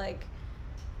adamant that like,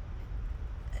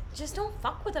 just don't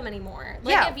fuck with them anymore.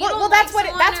 Like, if you don't that's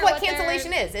what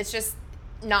cancellation is. It's just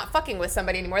not fucking with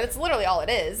somebody anymore. That's literally all it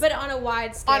is. But on a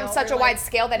wide scale. On such a wide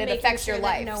scale that it affects your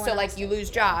life. So like you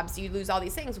lose jobs, you lose all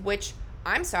these things, which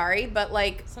I'm sorry, but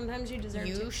like sometimes you deserve to.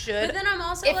 You should. But then I'm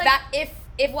also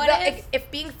if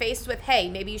being faced with, hey,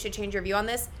 maybe you should change your view on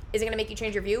this, isn't going to make you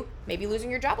change your view, maybe losing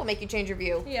your job will make you change your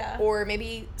view. Yeah. Or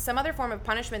maybe some other form of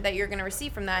punishment that you're going to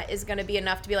receive from that is going to be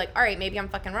enough to be like, all right, maybe I'm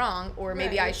fucking wrong, or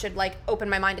maybe I should like open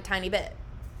my mind a tiny bit.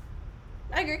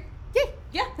 I agree.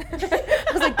 Yeah. I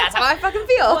was like, that's how I fucking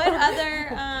feel. What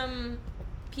other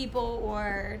people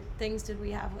or things did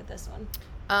we have with this one?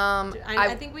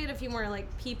 I think we had a few more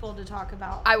like people to talk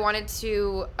about. I wanted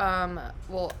to,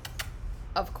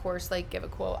 of course, like give a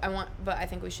quote. But I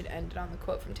think we should end it on the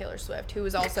quote from Taylor Swift, who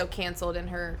was also canceled in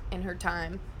her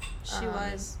time. She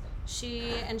was.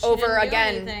 She over didn't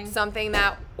again do anything. Something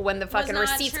that when the fucking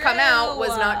receipts come out was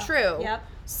not true. Yep.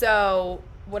 So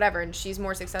whatever, and she's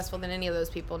more successful than any of those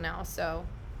people now. So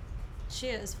she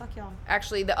is. Fuck y'all.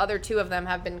 Actually, the other two of them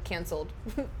have been canceled,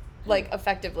 like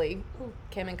effectively. Ooh.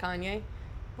 Kim and Kanye.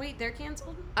 Wait, they're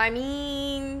canceled? I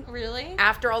mean, really?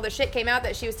 After all the shit came out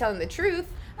that she was telling the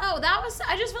truth. Oh,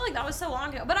 I just feel like that was so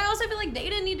long ago. But I also feel like they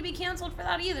didn't need to be canceled for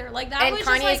that either. Like that and was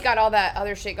Kanye's just like, got all that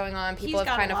other shit going on. People have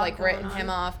kind of like written him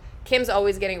off. Kim's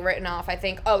always getting written off. I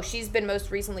think. Oh, she's been most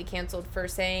recently canceled for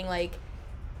saying like,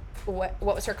 what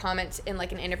was her comment in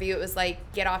like an interview? It was like,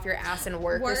 get off your ass and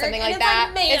work or something like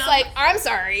that. Like, it's like, I'm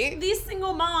sorry. These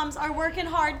single moms are working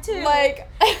hard too. Like,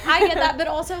 I get that, but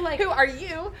also like, who are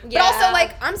you? Yeah. But also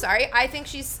like, I'm sorry. I think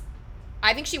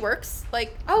she works.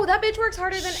 Like, oh, that bitch works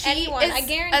harder than anyone. I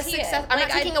guarantee it. I'm not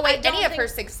taking away any of her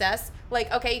success.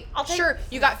 Like, okay, sure,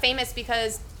 you got famous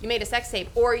because you made a sex tape,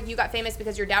 or you got famous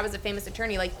because your dad was a famous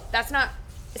attorney. Like, it's not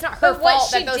her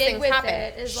fault that those things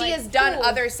happen. She has done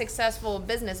other successful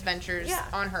business ventures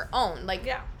on her own. Like,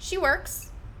 she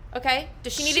works. Okay?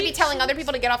 Does she need to be telling other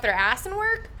people to get off their ass and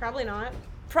work? Probably not.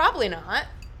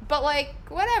 But, like,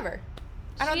 whatever.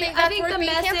 I don't think that's worth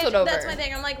being canceled over. That's my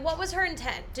thing. I'm like, what was her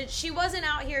intent? She wasn't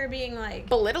out here being like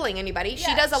belittling anybody.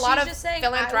 She does a lot of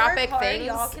philanthropic things.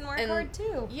 Y'all can work hard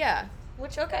too. Yeah.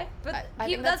 Which okay, but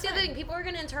that's the other thing. People are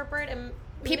gonna interpret and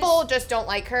people just don't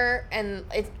like her, and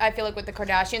I feel like with the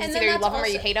Kardashians, it's either you love them or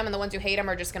you hate them, and the ones who hate them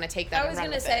are just gonna take that. I was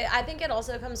gonna say, I think it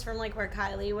also comes from like where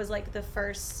Kylie was like the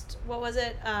first. What was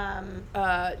it?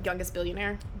 Youngest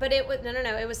billionaire. But it was no.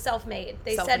 It was self-made.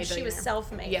 They said she was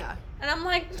self-made. Yeah. And I'm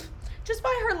like. Just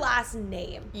by her last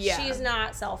name, she's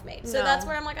not self-made. So that's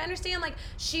where I'm like, I understand, like,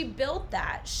 she built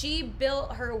that. She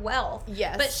built her wealth.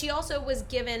 Yes. But she also was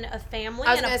given a family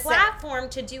and a platform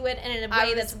to do it in a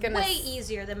way that's way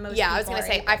easier than most people. Yeah, I was going to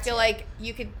say, I feel like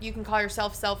you can call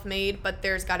yourself self-made, but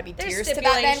there's got to be tiers to that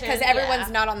then, because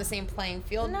everyone's not on the some playing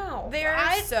field. No.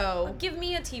 So give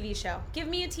me a TV show. Give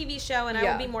me a TV show and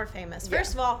I will be more famous.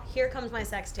 First of all, here comes my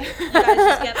sex tape. You guys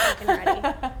just get fucking ready.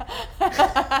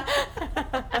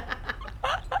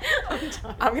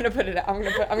 I'm gonna put it out. I'm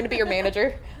gonna be your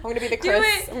manager. I'm gonna be the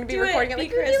Chris. I'm gonna be recording it. Be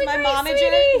Like, Chris, my momager.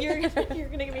 sweetie. You're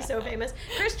gonna get me so famous.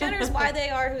 Kris Jenner's why they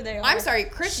are who they are. I'm sorry,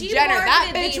 Kris Jenner.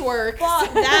 That bitch works.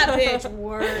 That bitch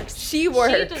works. She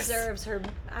works. She deserves her.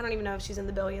 I don't even know if she's in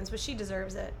the billions, but she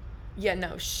deserves it. Yeah,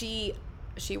 no, she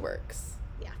works.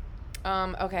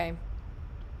 Yeah. Okay.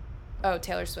 Oh,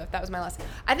 Taylor Swift. That was my last.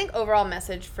 I think overall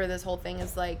message for this whole thing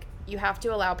is like you have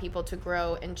to allow people to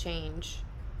grow and change.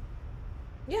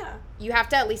 Yeah. You have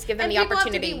to at least give them the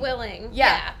opportunity. Have to be willing.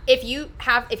 Yeah. If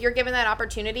you're given that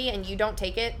opportunity and you don't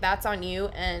take it, that's on you,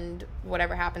 and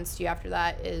whatever happens to you after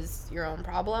that is your own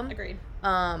problem. Agreed.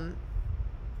 Unless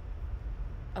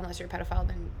you're a pedophile,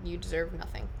 then you deserve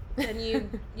nothing.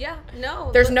 Then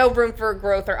no. There's no room for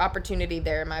growth or opportunity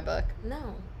there in my book.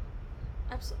 No.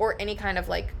 Absolutely. Or any kind of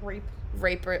like a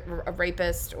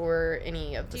rapist or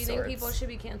any of the sorts. Do you think people should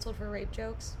be canceled for rape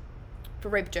jokes? For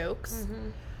rape jokes? Mm-hmm.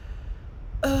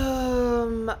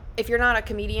 If you're not a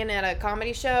comedian at a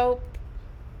comedy show,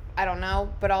 I don't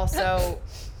know. But also,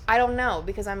 I don't know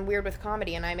because I'm weird with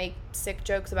comedy and I make sick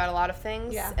jokes about a lot of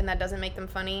things. Yeah. And that doesn't make them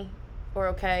funny or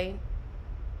okay.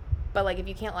 But like, if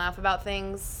you can't laugh about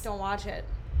things, don't watch it.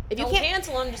 If you don't can't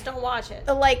cancel them, just don't watch it.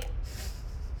 Like,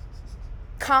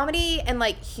 comedy and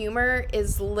like humor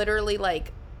is literally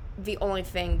like the only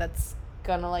thing that's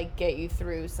gonna like get you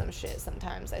through some shit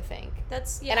sometimes, I think.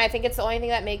 And I think it's the only thing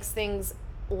that makes things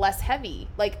less heavy.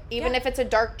 Like, even if it's a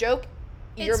dark joke,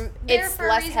 it's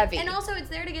less heavy. And also it's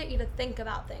there to get you to think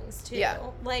about things too. Yeah.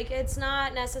 Like, it's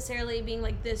not necessarily being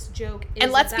like, this joke is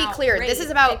and let's about be clear, rape. this is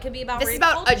about it could be about this rape is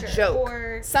about culture, a joke.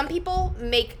 or some people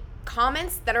make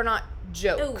comments that are not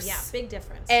jokes. oh yeah, big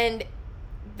difference. And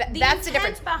that's the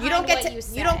difference. Behind You don't get what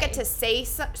to you don't get to say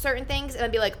certain things and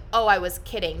then be like, oh, I was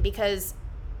kidding, because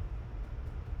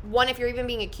one, if you're even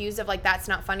being accused of like that's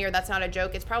not funny or that's not a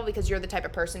joke, it's probably because you're the type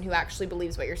of person who actually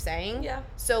believes what you're saying. Yeah.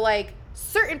 So like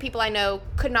certain people I know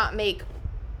could not make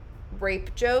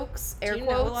rape jokes. Air Do you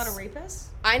quotes. know a lot of rapists?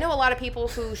 I know a lot of people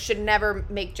who should never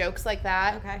make jokes like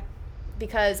that. Okay.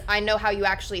 Because I know how you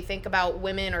actually think about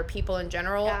women or people in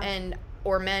general, Yeah.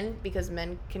 or men, because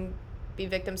men can be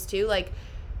victims too. Like,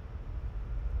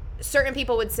 certain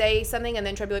people would say something and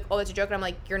then try to be like, oh, it's a joke, and I'm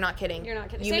like, you're not kidding. You're not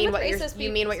kidding. You Same mean with what racist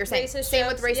you mean what you're saying. racist Same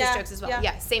jokes. with racist Yeah. jokes as well. Yeah.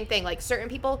 Yeah, same thing. Like, certain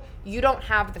people, you don't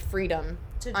have the freedom.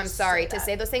 I'm sorry to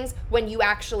say those things when you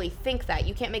actually think that.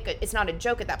 You can't make it's not a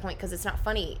joke at that point because it's not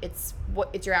funny. It's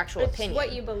your actual opinion.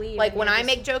 What you believe. Like, when I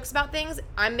make jokes about things,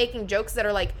 I'm making jokes that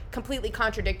are like completely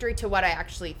contradictory to what I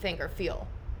actually think or feel.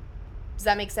 Does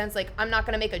that make sense? Like, I'm not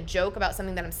going to make a joke about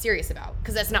something that I'm serious about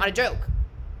because that's not a joke.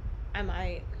 I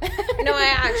might. No,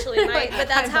 I actually might. But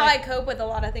that's how I cope with a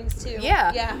lot of things too.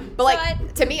 Yeah. Yeah. But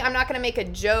like, to me, I'm not going to make a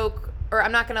joke, or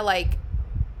I'm not going to like,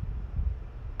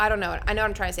 I don't know. I know what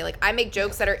I'm trying to say. Like, I make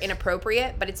jokes that are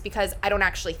inappropriate, but it's because I don't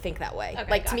actually think that way.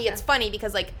 Okay, like, to me, it's funny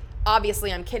because, like,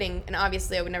 obviously I'm kidding, and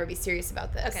obviously I would never be serious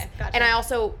about this. Okay, gotcha. And I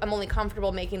also am only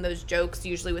comfortable making those jokes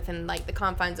usually within, like, the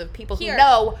confines of people who Here.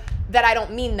 know that I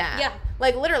don't mean that. Yeah.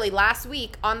 Like, literally, last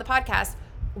week on the podcast,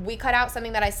 we cut out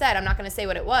something that I said. I'm not going to say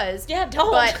what it was. Yeah,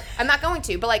 don't. But I'm not going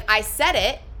to. But, like, I said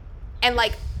it, and,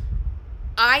 like,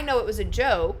 I know it was a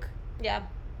joke. Yeah.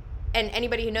 And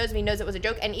anybody who knows me knows it was a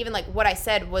joke. And even, like, what I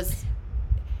said was...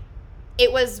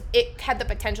 It had the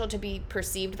potential to be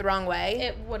perceived the wrong way.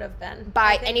 It would have been.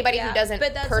 By anybody who doesn't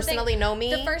But that's personally the thing. know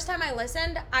me. The first time I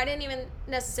listened, I didn't even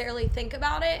necessarily think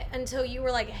about it until you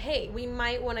were like, hey, we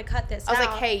might want to cut this out. I was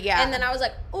like, hey, yeah. And then I was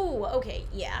like, ooh, okay,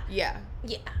 yeah. Yeah.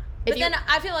 Yeah. But then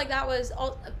I feel like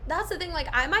that's the thing, like,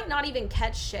 I might not even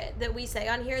catch shit that we say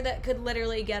on here that could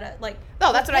literally get a, like...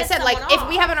 No, that's what I said. Like, if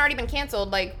we off. haven't already been canceled,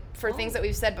 like, for things that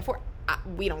we've said before,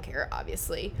 we don't care,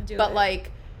 obviously. But,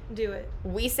 like... Do it.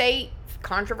 We say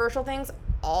controversial things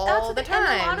all the time.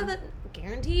 And a lot of the...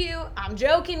 Guarantee you, I'm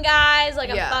joking, guys.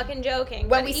 Like, I'm fucking joking.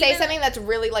 When we say something that's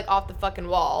really, like, off the fucking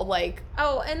wall, like...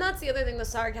 Oh, and that's the other thing, the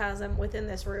sarcasm within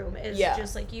this room is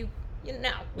just, like,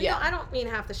 I don't mean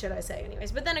half the shit I say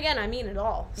anyways. But then again, I mean it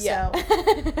all. So,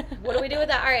 what do we do with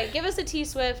that? All right, give us a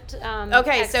T-Swift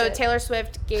okay, exit. so Taylor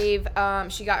Swift gave...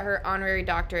 she got her honorary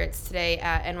doctorates today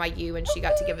at NYU, and she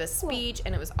got to give a speech,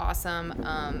 and it was awesome.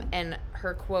 And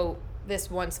her quote...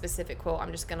 This one specific quote,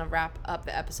 I'm just going to wrap up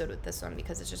the episode with this one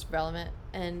because it's just relevant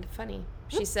and funny.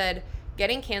 She said,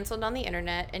 "Getting canceled on the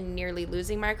internet and nearly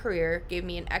losing my career gave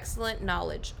me an excellent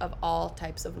knowledge of all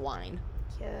types of wine."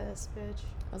 Yes, bitch.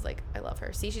 I was like, I love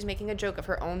her. See, she's making a joke of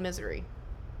her own misery.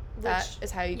 That is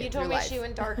how you get through life. You told me she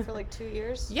went dark for like 2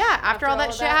 years? Yeah, after all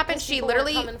that shit happened, she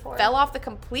literally fell off the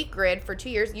complete grid for 2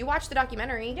 years. You watched the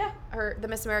documentary. Yeah. The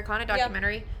Miss Americana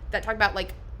documentary that talked about,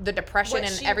 like, the depression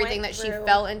and everything that she through.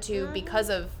 fell into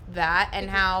because of that, and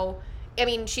how I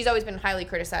mean, she's always been highly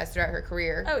criticized throughout her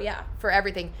career. Oh, yeah. For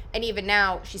everything. And even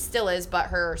now, she still is, but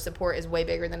her support is way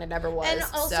bigger than it ever was. And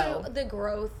also the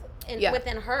growth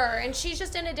within her. And she's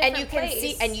just in a different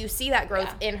place. And you see that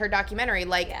growth in her documentary.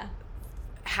 Like,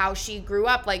 how she grew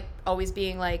up, like, always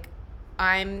being like,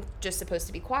 I'm just supposed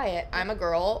to be quiet. I'm a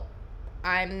girl.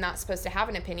 I'm not supposed to have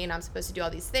an opinion. I'm supposed to do all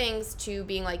these things, to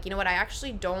being like, you know what, I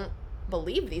actually don't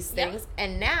believe these things.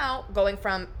 And now going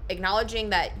from acknowledging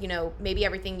that, you know, maybe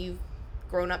everything you've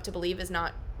grown up to believe is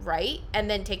not right, and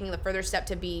then taking the further step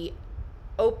to be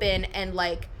open and,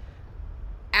 like,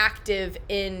 active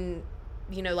in,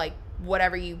 you know, like,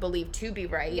 whatever you believe to be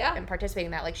right and participating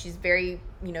in that. Like, she's very,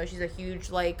 you know, she's a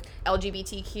huge, like,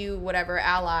 LGBTQ whatever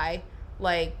ally,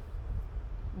 like,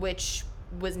 which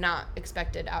was not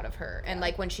expected out of her. And,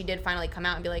 like, when she did finally come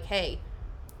out and be like, hey,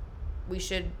 we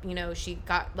should, you know, she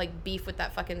got, like, beef with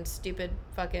that fucking stupid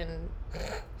fucking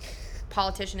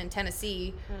politician in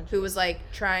Tennessee who was,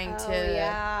 like, trying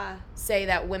to say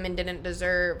that women didn't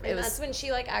deserve. And that's when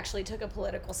she, like, actually took a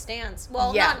political stance.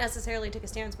 Well, not necessarily took a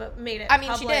stance, but made it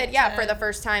she did, for the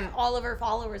first time. All of her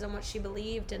followers on what she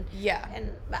believed. And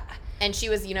she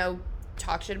was, you know,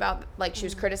 talk shit about, like, she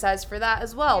was criticized for that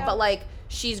as well. But, like,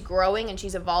 she's growing and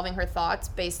she's evolving her thoughts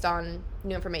based on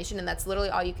new information, and that's literally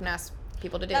all you can ask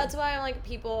people to do. That's why I'm like,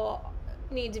 people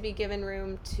need to be given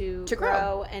room to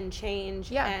grow and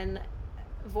change and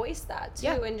voice that too,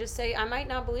 and just say, I might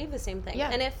not believe the same thing.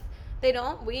 And if they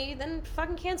don't, then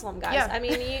fucking cancel them, guys. I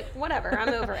mean, whatever, I'm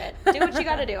over it. Do what you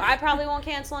gotta do. I probably won't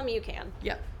cancel them, you can.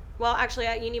 Well, actually,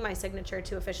 you need my signature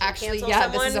to officially cancel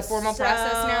someone. This is a formal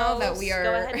process now that we are...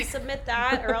 Go ahead and submit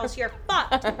that, or else you're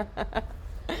fucked.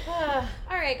 All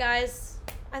right, guys.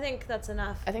 I think that's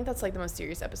enough. I think that's, like, the most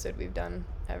serious episode we've done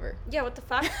ever. Yeah, what the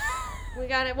fuck? We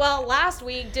got it. Well, last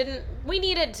week we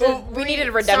needed to... we needed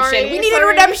a redemption. We needed a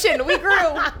redemption. We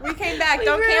grew. We came back.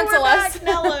 Don't cancel us. Back.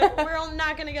 Now look, we're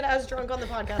not going to get as drunk on the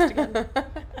podcast again.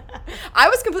 I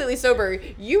was completely sober.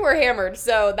 You were hammered,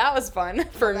 so that was fun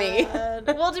for me.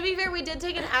 Well, to be fair, we did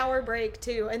take an hour break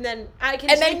too, and then I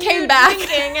came back,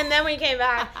 drinking, and then we came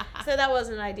back. So that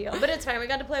wasn't ideal, but it's fine. We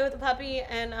got to play with the puppy,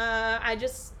 and I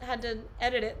just had to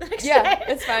edit it the next day.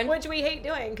 It's fine. Which we hate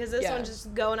doing because this one's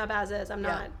just going up as is. I'm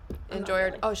not. Enjoy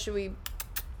our... Oh, should we...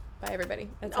 Bye, everybody.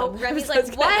 Remi's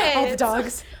like, what? All the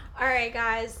dogs. All right,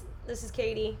 guys. This is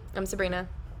Katie. I'm Sabrina.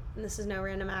 And this is No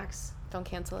Random Acts. Don't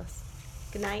cancel us.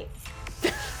 Good night.